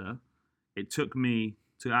pasta. It took me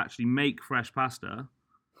to actually make fresh pasta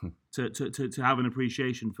to have an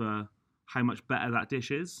appreciation for how much better that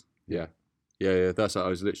dish is. Yeah. Yeah. That's. I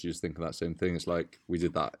was literally just thinking that same thing. It's like we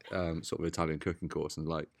did that sort of Italian cooking course, and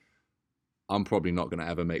like I'm probably not going to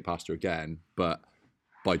ever make pasta again, but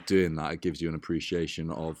by doing that, it gives you an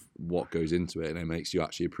appreciation of what goes into it, and it makes you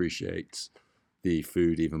actually appreciate the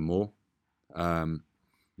food even more.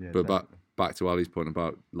 Yeah, But definitely. back to Ali's point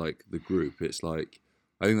about like the group, it's like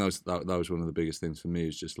I think that was one of the biggest things for me,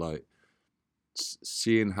 is just like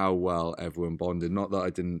seeing how well everyone bonded. Not that I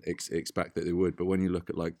didn't expect that they would, but when you look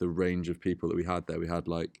at like the range of people that we had there, we had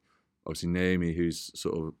like obviously Naomi, who's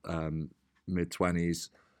sort of mid-20s,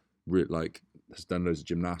 like has done loads of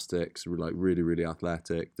gymnastics, like really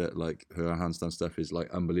athletic, that like her handstand stuff is like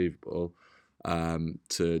unbelievable.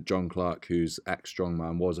 To John Clark, who's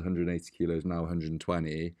ex-strongman, was 180 kilos, now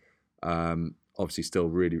 120. Obviously still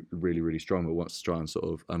really strong, but wants to try and sort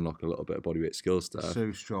of unlock a little bit of bodyweight skill stuff.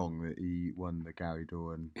 So strong that he won the Gary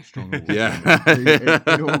Doran Strong Award. Yeah.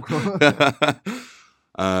 in all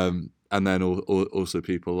And then also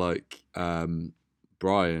people like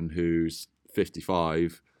Brian, who's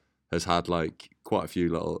 55 has had like quite a few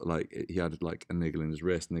little, like he had like a niggle in his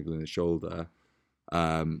wrist, niggle in his shoulder,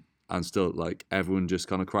 and still like everyone just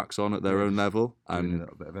kind of cracks on at their Yeah, own just level, Doing a and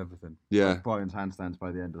little bit of everything. yeah, Like Brian's handstands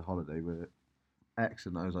by the end of the holiday were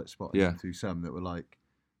excellent. I was like spotting Yeah. him through some that were like,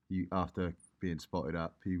 after being spotted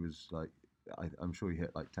up, he was like, I'm sure he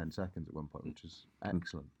hit like 10 seconds at one point, which is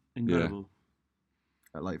excellent. Incredible.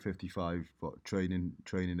 At like 55, what training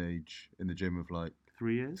age in the gym of like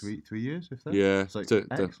 3 years. 3 years, if that. Yeah, It's like don't-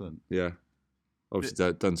 excellent. yeah.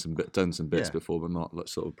 Obviously, done some bits Yeah. before, but not like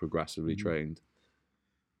sort of progressively Mhm. trained.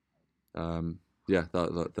 Yeah,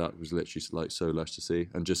 that was literally like so lush to see,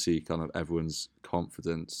 and just see kind of everyone's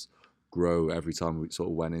confidence grow every time we sort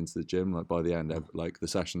of went into the gym. Like by the end, like the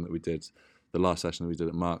session that we did, the last session that we did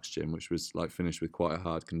at Mark's gym, which was like finished with quite a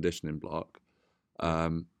hard conditioning block.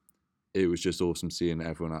 It was just awesome seeing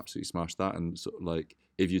everyone absolutely smash that, and sort of like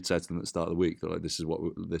if you'd said to them at the start of the week that like this is what we're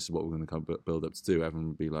going to come build up to do, everyone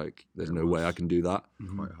would be like, "There's It no way I was can do that."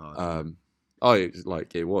 Quite hard.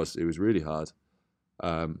 It was really hard,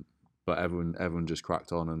 but everyone just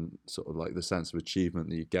cracked on, and sort of like the sense of achievement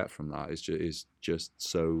that you get from that is just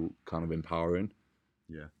so kind of empowering.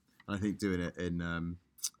 Yeah, and I think doing it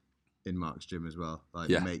in Mark's gym as well, like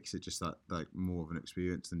Yeah. makes it just that like more of an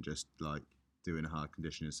experience than just like doing a hard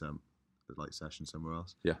conditioning like session somewhere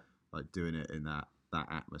else. Yeah. Like doing it in that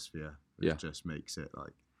atmosphere, Yeah. just makes it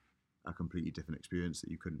like a completely different experience that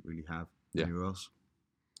you couldn't really have Yeah. anywhere else,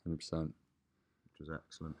 100%. which was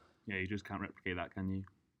excellent. Yeah, you just can't replicate that, can you?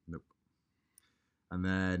 Nope. And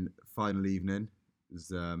then final evening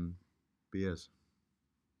is beers.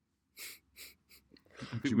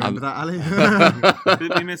 Do you remember that, Ali?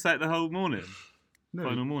 Did we miss out the whole morning? no,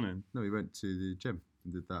 Final morning? no, we went to the gym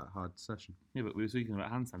and did that hard session. Yeah, but we were speaking about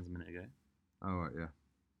handstands a minute ago. Oh right, yeah.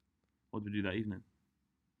 What did we do that evening?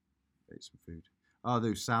 Ate some food. Oh,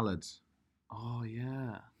 those salads. Oh,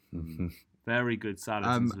 yeah. Mhm. Very good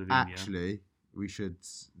salads in Slovenia. Actually, we should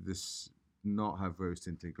not have rose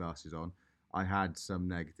tinted glasses on. I had some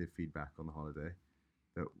negative feedback on the holiday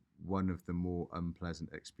that one of the more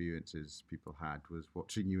unpleasant experiences people had was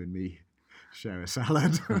watching you and me share a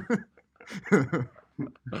salad.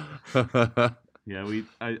 Yeah,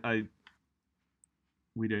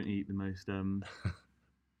 we don't eat the most in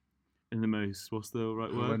the most, what's the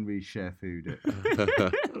right word? When we share food,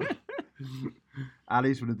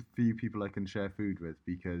 Ali's one of the few people I can share food with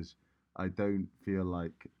because I don't feel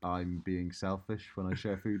like I'm being selfish when I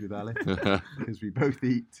share food with Ali because we both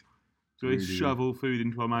eat. So we really- shovel food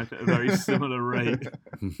into our mouth at a very similar rate.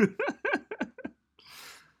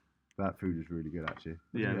 That food is really good, actually.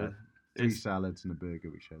 Yeah, We had 3 salads and a burger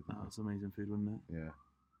we shared. that was amazing food, wasn't it? Yeah.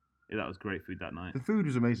 Yeah, that was great food that night. The food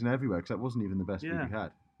was amazing everywhere because that wasn't even the best food Yeah. we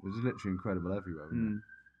had. It was literally incredible everywhere. Wasn't Mm.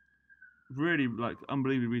 Really, like,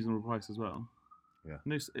 unbelievably reasonable price as well. Yeah.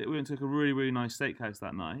 No, we went to a really, really nice steakhouse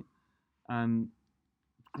that night, and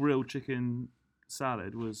grilled chicken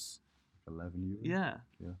salad was, it? 11 euros. yeah,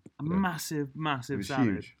 Yeah. a Yeah. massive, It massive was salad.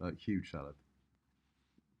 huge, like huge salad.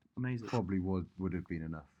 Amazing. Probably would have been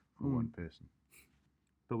enough for Mm. one person.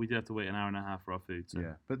 But we did have to wait an hour and a half for our food. So.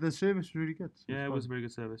 Yeah, but the service was really good. Yeah, it was a fine. very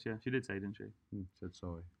good service. Yeah, she did say, didn't she? Said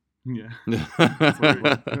sorry. Yeah.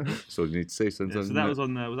 So you need to say Yeah, sometimes. so that was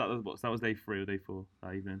on. That was day 3 or day 4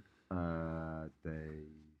 that evening. Day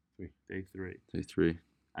 3. Day 3, day 3.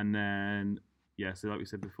 and then yeah. So like we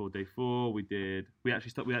said before, day 4 we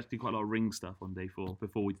actually did quite a lot of ring stuff on day 4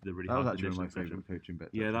 before we did the really That was hard actually one of my conditioning session. favourite coaching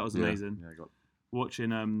bits. Yeah, actually. that was Yeah. amazing. Yeah, I got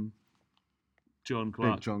Watching John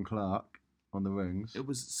Clark. Big John Clark on the rings. It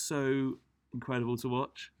was so incredible to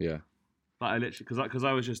watch. Yeah. Like I literally, because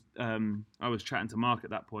I was just I was chatting to Mark at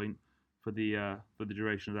that point for the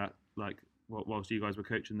duration of that, like whilst you guys were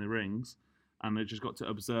coaching the rings, and I just got to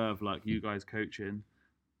observe like you guys coaching,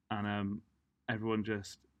 and everyone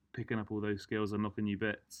just picking up all those skills and knocking new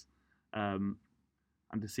bits, and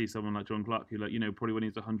to see someone like John Clark who, like, you know, probably when he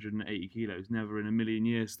was 180 kilos, never in a million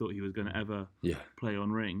years thought he was going to ever Yeah. play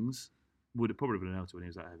on rings. Would have probably been able to when he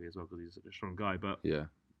was that heavy as well because he's such a strong guy, but Yeah.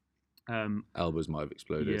 Elbows might have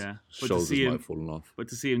exploded. Yeah, but to Shoulders see might him- have fallen off. But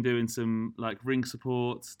to see him doing some like ring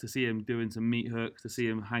supports, to see him doing some meat hooks, to see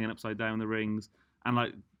him hanging upside down the rings, and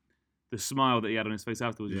like the smile that he had on his face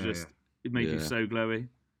afterwards was Yeah, just it made you Yeah. so glowy.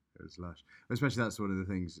 It was lush. Especially that's one of the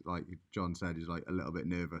things, like John said, he's like a little bit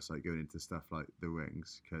nervous, like going into stuff like the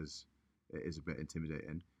rings because it is a bit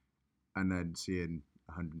intimidating. And then seeing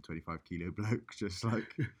 125 kilo bloke just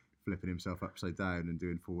like flipping himself upside down and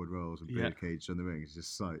doing forward rolls and Yeah. birdcage on the ring, it's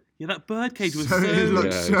just like Yeah, that birdcage was so, it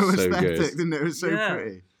looked Yeah, so it's so aesthetic, good. didn't it? It was so Yeah.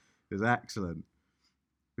 pretty. It was excellent.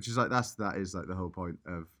 Which is like that is like the whole point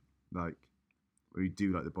of like where you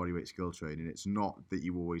do like the bodyweight skill training, it's not that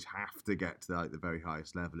you always have to get to like the very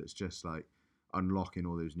highest level. It's just like unlocking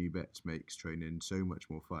all those new bits makes training so much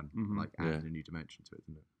more fun. Mhm. Like adding a new dimension to it,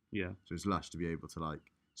 isn't it? Yeah. So it's lush to be able to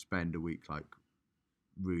like spend a week like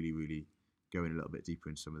really, really going a little bit deeper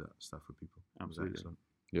into some of that stuff with people. It was Absolutely. excellent.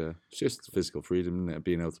 Yeah, it's just physical freedom, isn't it?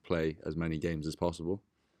 Being able to play as many games as possible.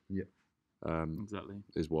 Yeah. Exactly.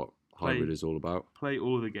 Is what Play- hybrid is all about. Play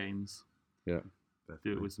all the games. Yeah. Do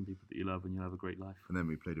Definitely. it with some people that you love, and you'll have a great life. And then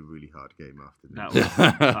we played a really hard game after. didn't That we?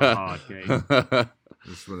 was a hard game.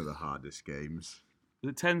 It's one of the hardest games.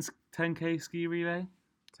 The 10K ski relay,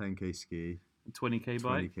 10k ski, 20K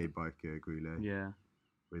bike. 20k bike relay Yeah.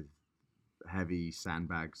 with heavy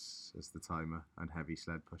sandbags as the timer and heavy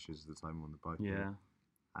sled pushes as the timer on the bike. Yeah.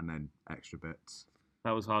 And then extra bits.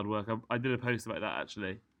 That was hard work. I did a post about that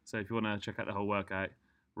actually. So if you want to check out the whole workout,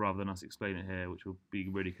 rather than us explain it here, which will be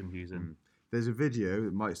really confusing. There's a video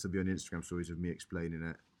that might still be on Instagram stories of me explaining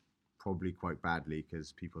it, probably quite badly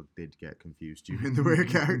because people did get confused during the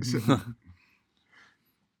workouts.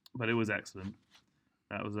 But it was excellent.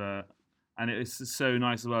 That was and it was so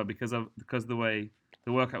nice as well because of the way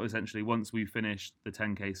the workout was essentially once we finished the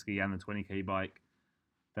 10K ski and the 20K bike,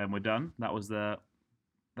 then we're done. That was the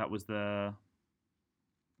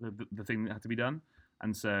thing that had to be done.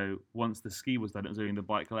 And so once the ski was done, it was only the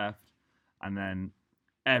bike left, and then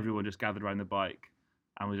everyone just gathered around the bike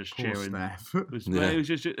and was just Poor cheering. Steph. It was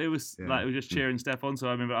Yeah. just cheering Steph on. So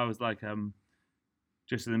I remember I was like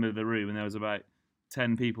just in the middle of the room, and there was about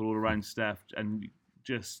 10 people all around Steph, and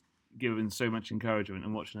just giving so much encouragement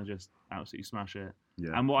and watching her just absolutely smash it.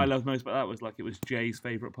 Yeah. And what I loved most about that was like it was Jay's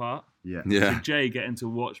favourite part. Yeah. So Yeah. Jay getting to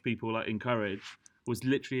watch people like encourage was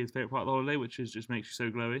literally his favourite part of the holiday, which is just makes you so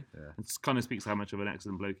glowy. Yeah. It kind of speaks how much of an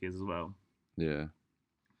excellent bloke he is as well. Yeah.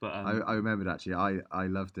 But I remembered actually, I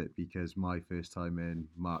loved it because my first time in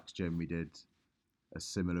Mark's gym, we did a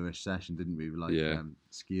similar-ish session, didn't we? Like Yeah.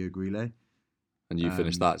 ski erg relay. And you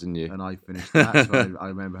finished that, didn't you? And I finished that. So I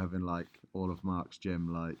remember having like all of Mark's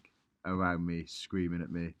gym like around me, screaming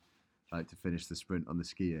at me, like to finish the sprint on the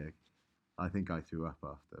ski erg. I think I threw up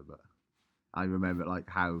after, but I remember like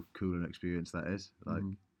how cool an experience that is. Like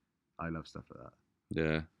I love stuff like that.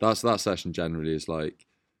 Yeah, that session generally is like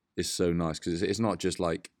is so nice because it's not just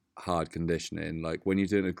like hard conditioning. Like when you're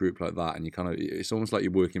doing a group like that, and you kind of it's almost like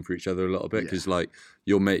you're working for each other a little bit because like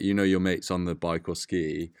your mate, your mate's on the bike or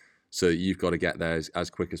ski, so you've got to get there as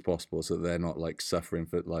quick as possible so that they're not like suffering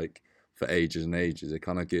for ages and ages. It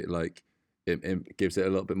kind of get like it gives it a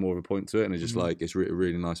little bit more of a point to it, and it's just like it's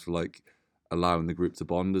really nice for like allowing the group to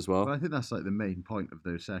bond as well. But I think that's like the main point of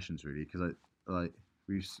those sessions, really, because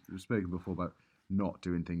we've spoken before about not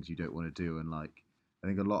doing things you don't want to do, and like I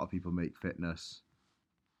think a lot of people make fitness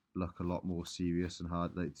look a lot more serious and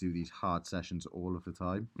hard. They do these hard sessions all of the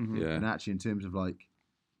time, Yeah, and actually, in terms of like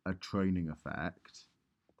a training effect,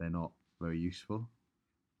 they're not very useful.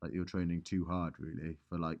 Like you're training too hard, really,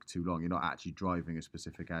 for like too long. You're not actually driving a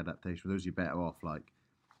specific adaptation. For those, you're better off like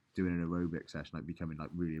doing an aerobic session, like becoming like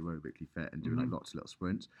really aerobically fit and doing like lots of little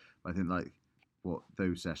sprints. But I think like what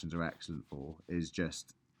those sessions are excellent for is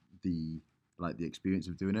just the experience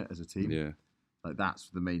of doing it as a team. yeah. Like that's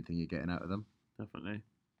the main thing you're getting out of them. definitely.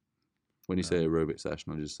 When you say aerobic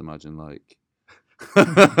session, I just imagine like.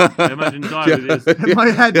 Imagine Guy with his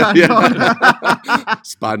My headband on.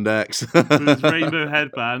 Spandex. with his rainbow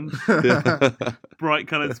headband, bright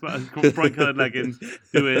coloured leggings,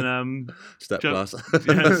 doing Step Jump- class.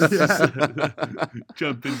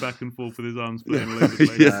 jumping back and forth with his arms playing all over the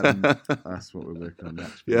place. Yeah. That's what we're working on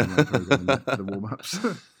next. Yeah. For the warm ups.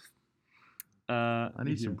 I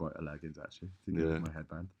need yeah. some brighter leggings actually to go Yeah. with my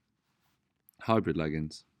headband. Hybrid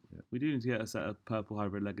leggings. We do need to get a set of purple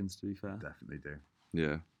hybrid leggings, to be fair. Definitely do.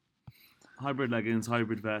 Yeah. Hybrid leggings,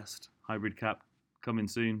 hybrid vest, hybrid cap, coming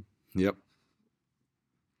soon. Yep.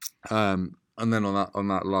 And then on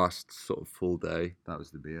that last sort of full day, That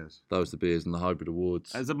was the beers. that was the beers and the hybrid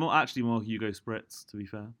awards. It's actually more Hugo Spritz, to be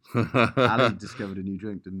fair. Ali discovered a new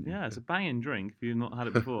drink, didn't he? Yeah, it's a banging drink if you've not had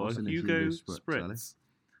it before. What's in a Hugo Hugo Spritz,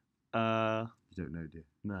 Spritz. You don't know, do you?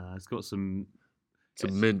 Nah, it's got some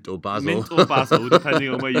Some mint or basil. mint or basil, depending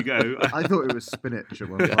on where you go. I thought it was spinach at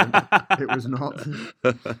one point. It was not.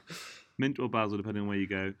 Mint or basil, depending on where you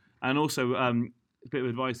go. And also, a bit of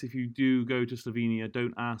advice: if you do go to Slovenia,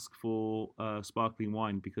 don't ask for sparkling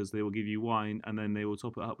wine because they will give you wine and then they will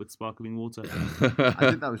top it up with sparkling water. I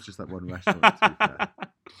think that was just that one restaurant. To be fair.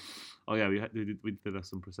 Oh yeah, we did have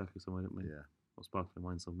some prosecco somewhere, didn't we? Yeah. Or sparkling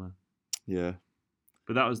wine somewhere. Yeah.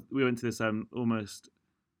 But we went to this almost.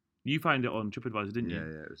 You found it on TripAdvisor, didn't you? Yeah,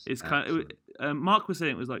 yeah. It was It's kind of. Mark was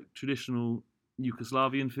saying it was like traditional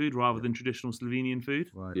Yugoslavian food rather than traditional Slovenian food.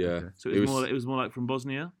 Right. Yeah. Okay. So it was more like from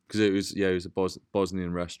Bosnia. Because it was a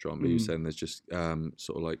Bosnian restaurant, but he was Mm. saying there's just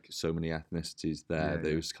sort of like so many ethnicities there. Yeah, That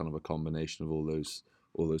yeah. it was kind of a combination of all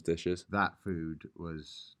those dishes. That food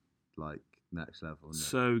was like next level. Wasn't it?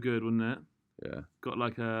 So good, wasn't it? Yeah. Got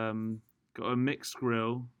like got a mixed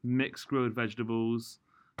grilled vegetables,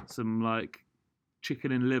 some like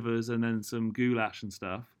chicken and livers, and then some goulash and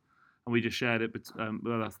stuff. And we just shared it.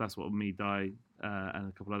 Well, that's what me, Di, and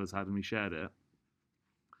a couple others had, and we shared it.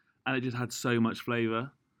 And it just had so much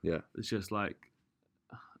flavour. Yeah. It's just like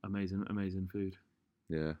amazing food.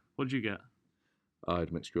 Yeah. What did you get? I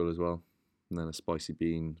had mixed grill as well, and then a spicy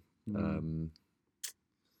bean Mm.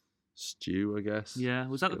 stew, I guess. Yeah,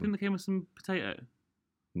 was that the thing that came with some potato?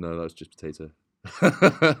 No, that was just potato.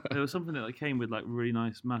 There was something that like, came with like really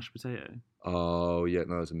nice mashed potato. Oh yeah,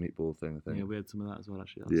 no, it was a meatball thing, I think. Yeah, we had some of that as well.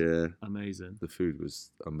 Actually, that's Yeah, amazing. the food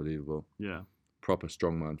was unbelievable. Yeah, Proper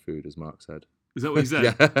strongman food, as Mark said. is that what he said?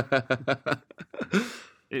 Yeah.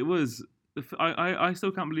 It was. I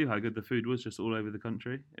still can't believe how good the food was just all over the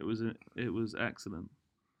country. It was excellent.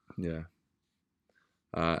 Yeah.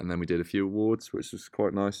 And then we did a few awards, which was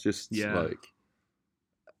quite nice. Just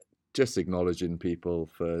just acknowledging people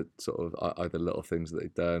for sort of either little things that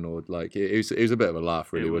they've done or like it was a bit of a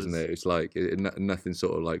laugh, really, wasn't it? It's like nothing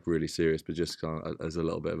sort of like really serious, but just kind of as a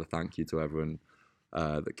little bit of a thank you to everyone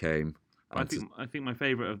that came. I think my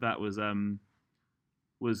favourite of that was Jane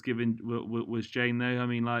though. I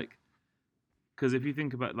mean, like, because if you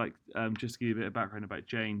think about like just to give you a bit of background about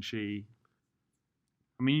Jane, I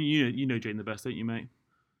mean, you know Jane the best, don't you, mate?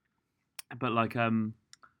 But like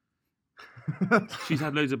she's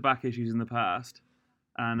had loads of back issues in the past,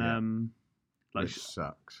 and like Which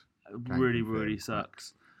sucks. really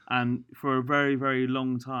sucks. And for a very very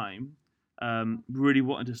long time, really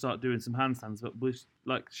wanted to start doing some handstands,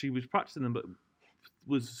 but she was practicing them, but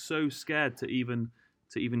was so scared to even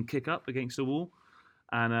kick up against a wall,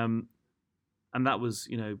 and that was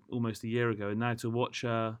almost a year ago. And now to watch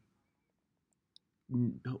her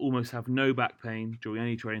almost have no back pain during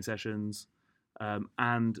any training sessions,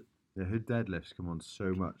 and Yeah, her deadlifts come on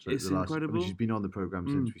so much. Like It's the last, incredible. she's been on the program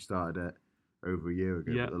since we started it over a year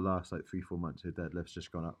ago. Yeah. But the last like 3-4 months, her deadlift's just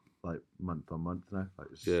gone up like month on month now. Like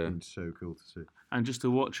it's Yeah. been so cool to see. and just to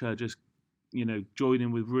watch her just join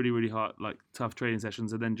in with really really hard like tough training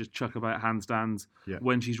sessions and then just chuck about handstands Yeah.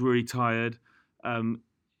 when she's really tired.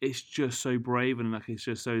 It's just so brave and like it's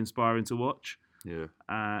just so inspiring to watch. Yeah.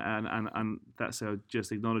 And that's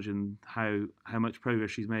just acknowledging how much progress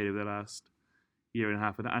she's made over the last year and a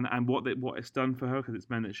half, and what it's done for her, because it's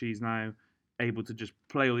meant that she's now able to just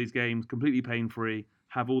play all these games completely pain free,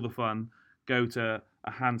 have all the fun, go to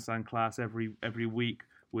a handstand class every week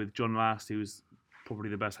with John Last, who's probably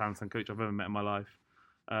the best handstand coach I've ever met in my life,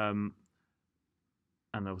 and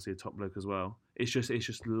obviously a top bloke as well. It's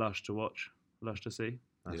just lush to watch, lush to see.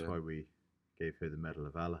 That's Yeah. why we gave her the Medal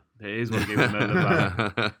of Valor. It is what gives the Medal of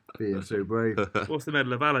Valor. Being so brave. What's the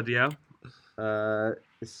Medal of Valor, DL?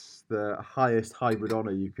 It's the highest hybrid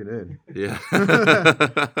honour you can earn Yeah.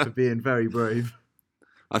 for being very brave.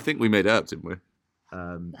 I think we made it up, didn't we?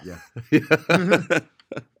 Yeah. Yeah.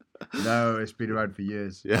 No, it's been around for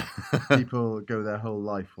years. Yeah. People go their whole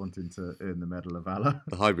life wanting to earn the Medal of Valor,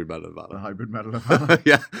 The hybrid Medal of the Valor. hybrid Medal of Valor.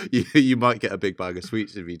 Yeah, you might get a big bag of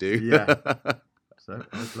sweets if you do. Yeah. So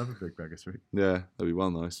I'd love a big bag of sweet. Yeah, that'd be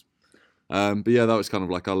well nice. But yeah, that was kind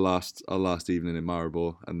of like our last evening in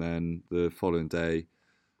Maribor, and then the following day,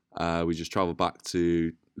 we just travelled back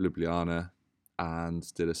to Ljubljana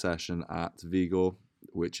and did a session at Vigor,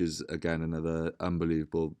 which is again another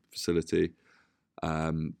unbelievable facility.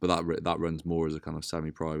 But that runs more as a kind of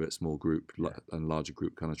semi-private, small group and larger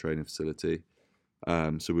group kind of training facility.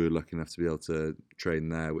 So we were lucky enough to be able to train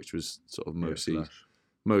there, which was sort of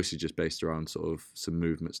mostly just based around sort of some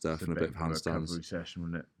movement stuff and a bit of handstands. Recovery session,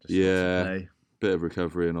 wasn't it? Just Yeah. lots of play. Bit of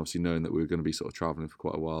recovery, and obviously knowing that we were going to be sort of travelling for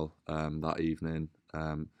quite a while that evening,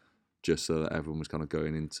 just so that everyone was kind of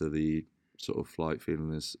going into the sort of flight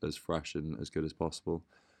feeling as fresh and as good as possible.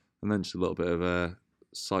 And then just a little bit of a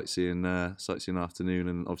sightseeing afternoon,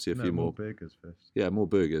 and obviously a few more burgers first. Yeah, more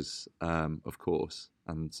burgers, of course,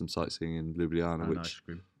 and some sightseeing in Ljubljana, And ice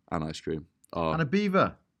cream. and ice cream. Oh, And a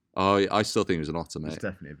beaver. I still think it was an otter, It's mate.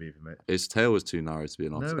 definitely a beaver, mate. Its tail was too narrow to be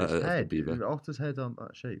an No, otter. its a head. beaver. Otter's head aren't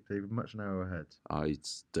that shape. They have much narrower heads. I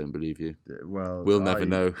don't believe you. Well, We'll never I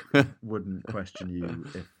know. wouldn't question you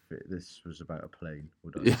if this was about a plane,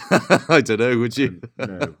 would I? Yeah, I don't know. Would you?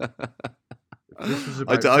 No. If this was I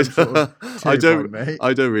about don't. some sort of I don't. turbine, mate.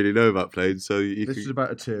 I don't really know about planes, so you If this could. was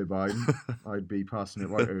about a turbine, I'd be passing it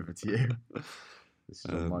right over to you. This is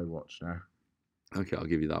on my watch now. Okay, I'll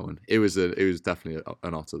give you that one. It was definitely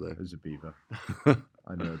an otter though. It was a beaver.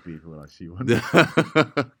 I know a beaver when I see one.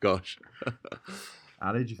 Gosh.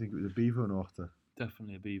 Ali, do you think it was a beaver or an otter?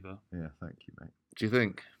 Definitely a beaver. Yeah, thank you, mate. Do you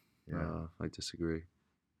think? Yeah, I disagree.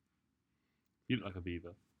 You look like a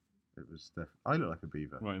beaver. it was. I look like a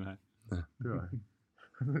beaver. Right now. Do I?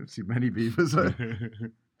 I don't see many beavers.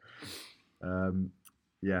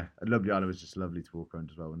 Yeah, and Ljubljana was just lovely to walk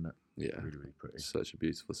around as well, wasn't it? Yeah. Really, really pretty. Such a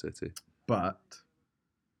beautiful city. But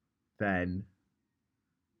then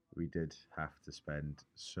we did have to spend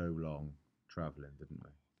so long travelling, didn't we?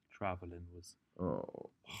 Traveling was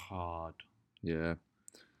Oh, hard. Yeah.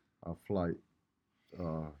 our flight.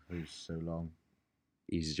 Oh, it was so long.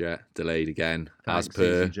 EasyJet delayed again, Thanks, as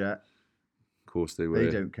per. EasyJet. Of course they were.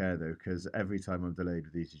 They don't care though, because every time I'm delayed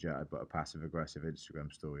with EasyJet, I put a passive-aggressive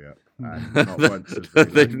Instagram story up, and not once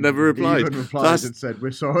have They've never replied. Even replied and said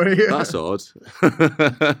we're sorry. That's odd.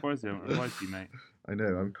 Surprised they haven't replied to you, mate. I know,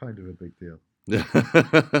 I'm kind of a big deal.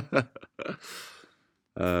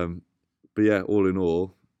 But yeah, all in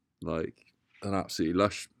all, like an absolutely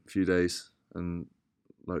lush few days, and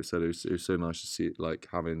like I said, it was so nice to see like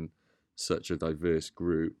having such a diverse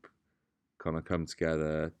group kind of come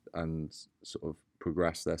together and sort of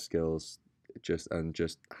progress their skills, just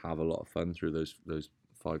have a lot of fun through those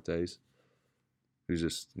 5 days. It was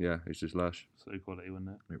just lush. So quality, wasn't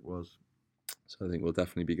it? It was. So I think we'll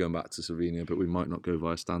definitely be going back to Slovenia, but we might not go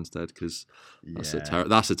via Stansted because that's Yeah.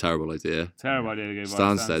 that's a terrible idea. Terrible idea to go by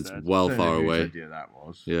Stansted's Stansted. well Don't know far whose away. idea that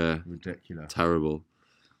was. Yeah, Ridiculous. terrible.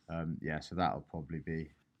 Yeah, so that'll probably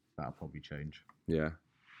change. Yeah.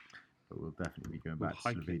 But we'll definitely be going We'll back to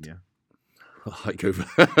hike it. Slovenia. Hike over.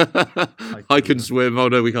 Hike I can over. swim. Oh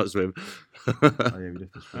no, we can't swim. Oh yeah, we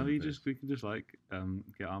have to swim No, we first. can just like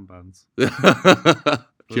get armbands.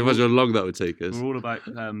 Can you imagine how long that would take us? We're all about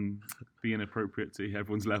being appropriate to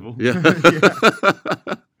everyone's level. Yeah.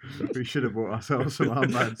 We should have bought ourselves some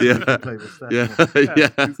armbands. Yeah. So we could play with Steph. Yeah. Yeah,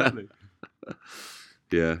 Yeah. exactly.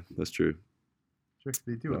 Yeah, that's true. Do you reckon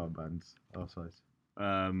they do armbands our size?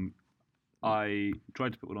 I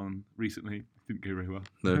tried to put one on recently. Didn't go very well.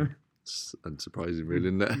 No, it's unsurprising, really,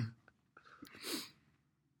 isn't it?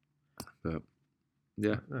 But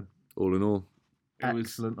yeah, Yeah. all in all, It was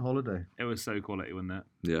Excellent holiday. so quality, wasn't it?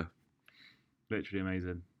 yeah. Literally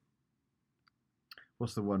amazing.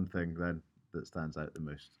 What's the one thing then that stands out the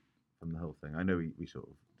most from the whole thing? I know we sort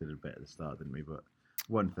of did a bit at the start, didn't we? But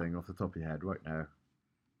one thing off the top of your head right now,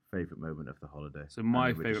 favourite moment of the holiday. So my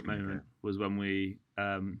And then we're just favourite gonna moment was when we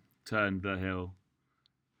turned the hill,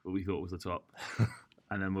 what we thought was the top,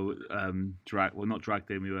 and then we not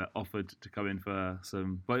dragged in. We were offered to come in for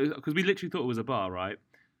some, but because we literally thought it was a bar, right?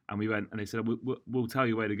 And we went, and they said, we'll tell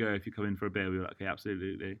you where to go if you come in for a beer. We were like, okay,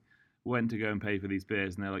 absolutely. Went to go and pay for these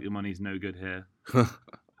beers, and they're like, your money's no good here.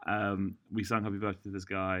 We sang Happy Birthday to this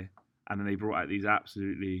guy, and then they brought out these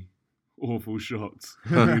absolutely awful shots.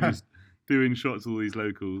 We were just doing shots to all these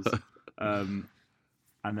locals. And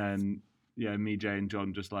then, yeah, me, Jay, and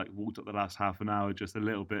John just like walked up the last half an hour just a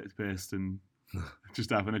little bit pissed and just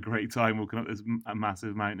having a great time walking up this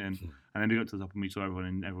massive mountain. And then we got to the top and we saw everyone,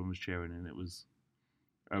 and everyone was cheering, and it was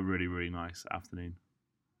a really, really nice afternoon.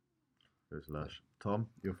 It was lush. Tom,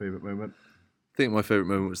 your favourite moment? I think my favourite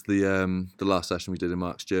moment was the last session we did in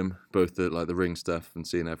Mark's gym, both the ring stuff and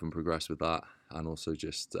seeing everyone progress with that, and also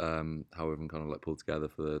just how everyone kind of like pulled together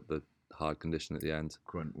for the hard condition at the end.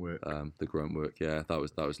 Grunt work. The grunt work, yeah, that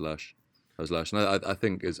was lush. That was lush, and I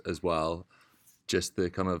think as well, just the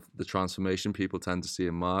kind of the transformation people tend to see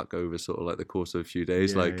in Mark over sort of like the course of a few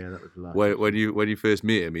days. Yeah, that was lush. when you first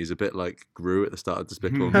meet him, he's a bit like Gru at the start of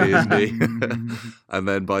Despicable Me, isn't he? And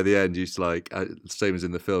then by the end, he's like, same as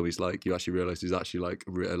in the film, he's like, you actually realise he's actually like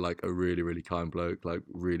a really, really kind bloke, like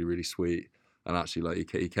really, really sweet, and actually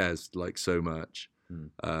like he cares like so much.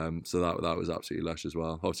 So that was absolutely lush as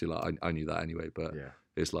well. Obviously, like I knew that anyway, but Yeah.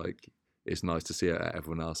 it's like it's nice to see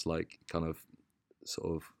everyone else like kind of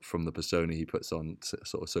sort of from the persona he puts on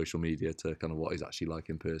sort of social media to kind of what he's actually like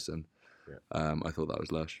in person. Yeah. I thought that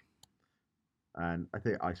was lush. And I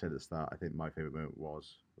think I said at the start, I think my favourite moment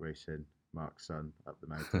was racing Mark's son up the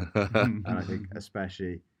mountain. And I think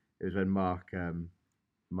especially it was when Mark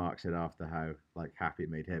said after how like happy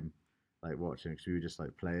it made him like watching, because we were just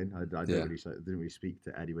like playing. I Yeah. didn't really speak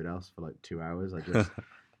to anyone else for like 2 hours. I just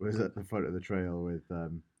was at the front of the trail with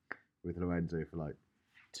Lorenzo for like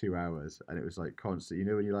 2 hours, and it was like constant. You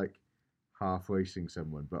know when you're like half racing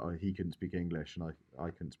someone, but he couldn't speak English and I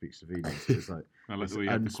couldn't speak Slovenian, so it was like I like this the way you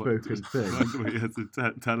had to unspoken thing. I like the way you had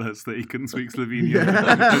to tell us that he couldn't speak Slovenian,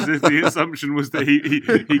 Yeah. as if the assumption was that he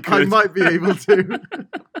could. I might be able to.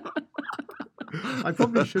 I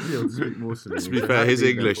probably should be able to speak more Slovenian. To be I fair, have his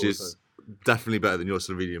been there English before, is Definitely better than your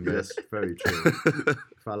Slovenian beer. Yes, very true.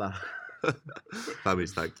 Fala.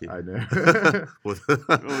 Family's thank you. I know. Well,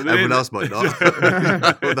 everyone else might not.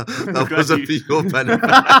 that wasn't for your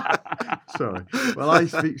benefit. Sorry. Well, I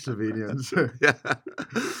speak Slovenian, so Yeah.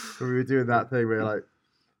 we were doing that thing where, like,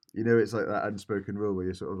 you know, it's like that unspoken rule where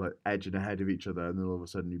you're sort of like edging ahead of each other, and then all of a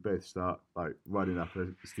sudden you both start like running up a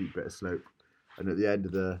steep bit of slope. And at the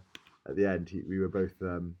end, we were both.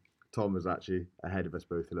 Tom was actually ahead of us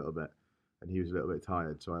both a little bit, and he was a little bit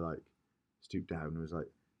tired. So I like stooped down and was like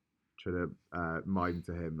trying to mime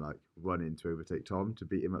to him, like running to overtake Tom to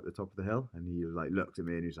beat him at the top of the hill. And he like looked at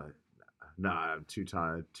me and he was like, "Nah, I'm too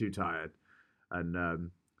tired." And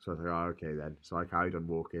so I was like, "Oh, okay then." So I carried on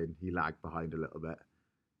walking. He lagged behind a little bit.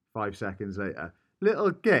 5 seconds later,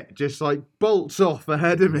 little Git just like bolts off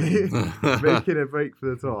ahead of me, making a break for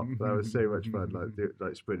the top. That was so much fun,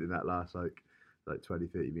 like sprinting that last like 20,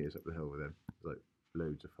 30 meters up the hill with him. It was, like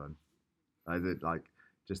loads of fun. I did like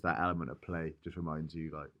just that element of play just reminds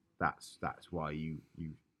you like that's why you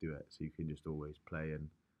do it, so you can just always play and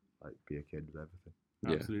like be a kid with everything.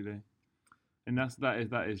 Yeah. Absolutely. And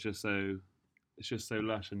that is just so, it's just so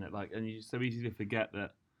lush, isn't it? Like, and you so easy to forget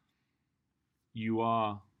that you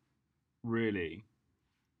are really,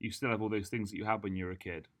 you still have all those things that you had when you were a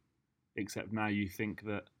kid, except now you think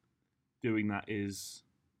that doing that is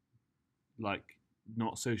like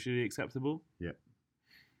not socially acceptable. Yeah.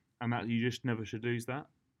 And that you just never should lose that.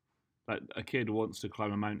 Like, a kid wants to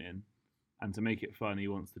climb a mountain, and to make it fun, he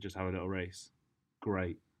wants to just have a little race.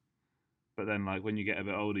 Great. But then, like, when you get a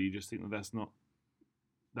bit older, you just think that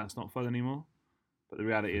that's not fun anymore. But the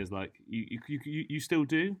reality is, like, you still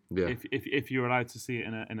do. Yeah. If you're allowed to see it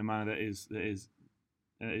in a manner that is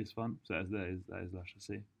fun. So that is lush to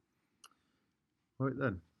see. Right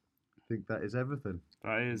then, I think that is everything.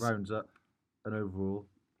 That is Rounds up an overall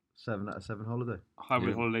 7 out of 7 holiday Hybrid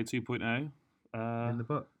Yeah. Holiday 2.0. in the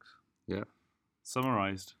books. Yeah.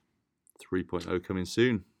 Summarised. 3.0 coming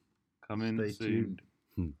soon. Coming Stay soon.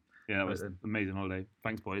 tuned. Yeah, that Right was then. amazing holiday.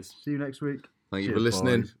 Thanks, boys. See you next week. Thank you Cheers, for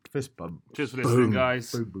listening. boys. Fist bump. Cheers for listening, Boom.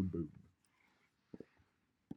 guys. Boom, boom, boom.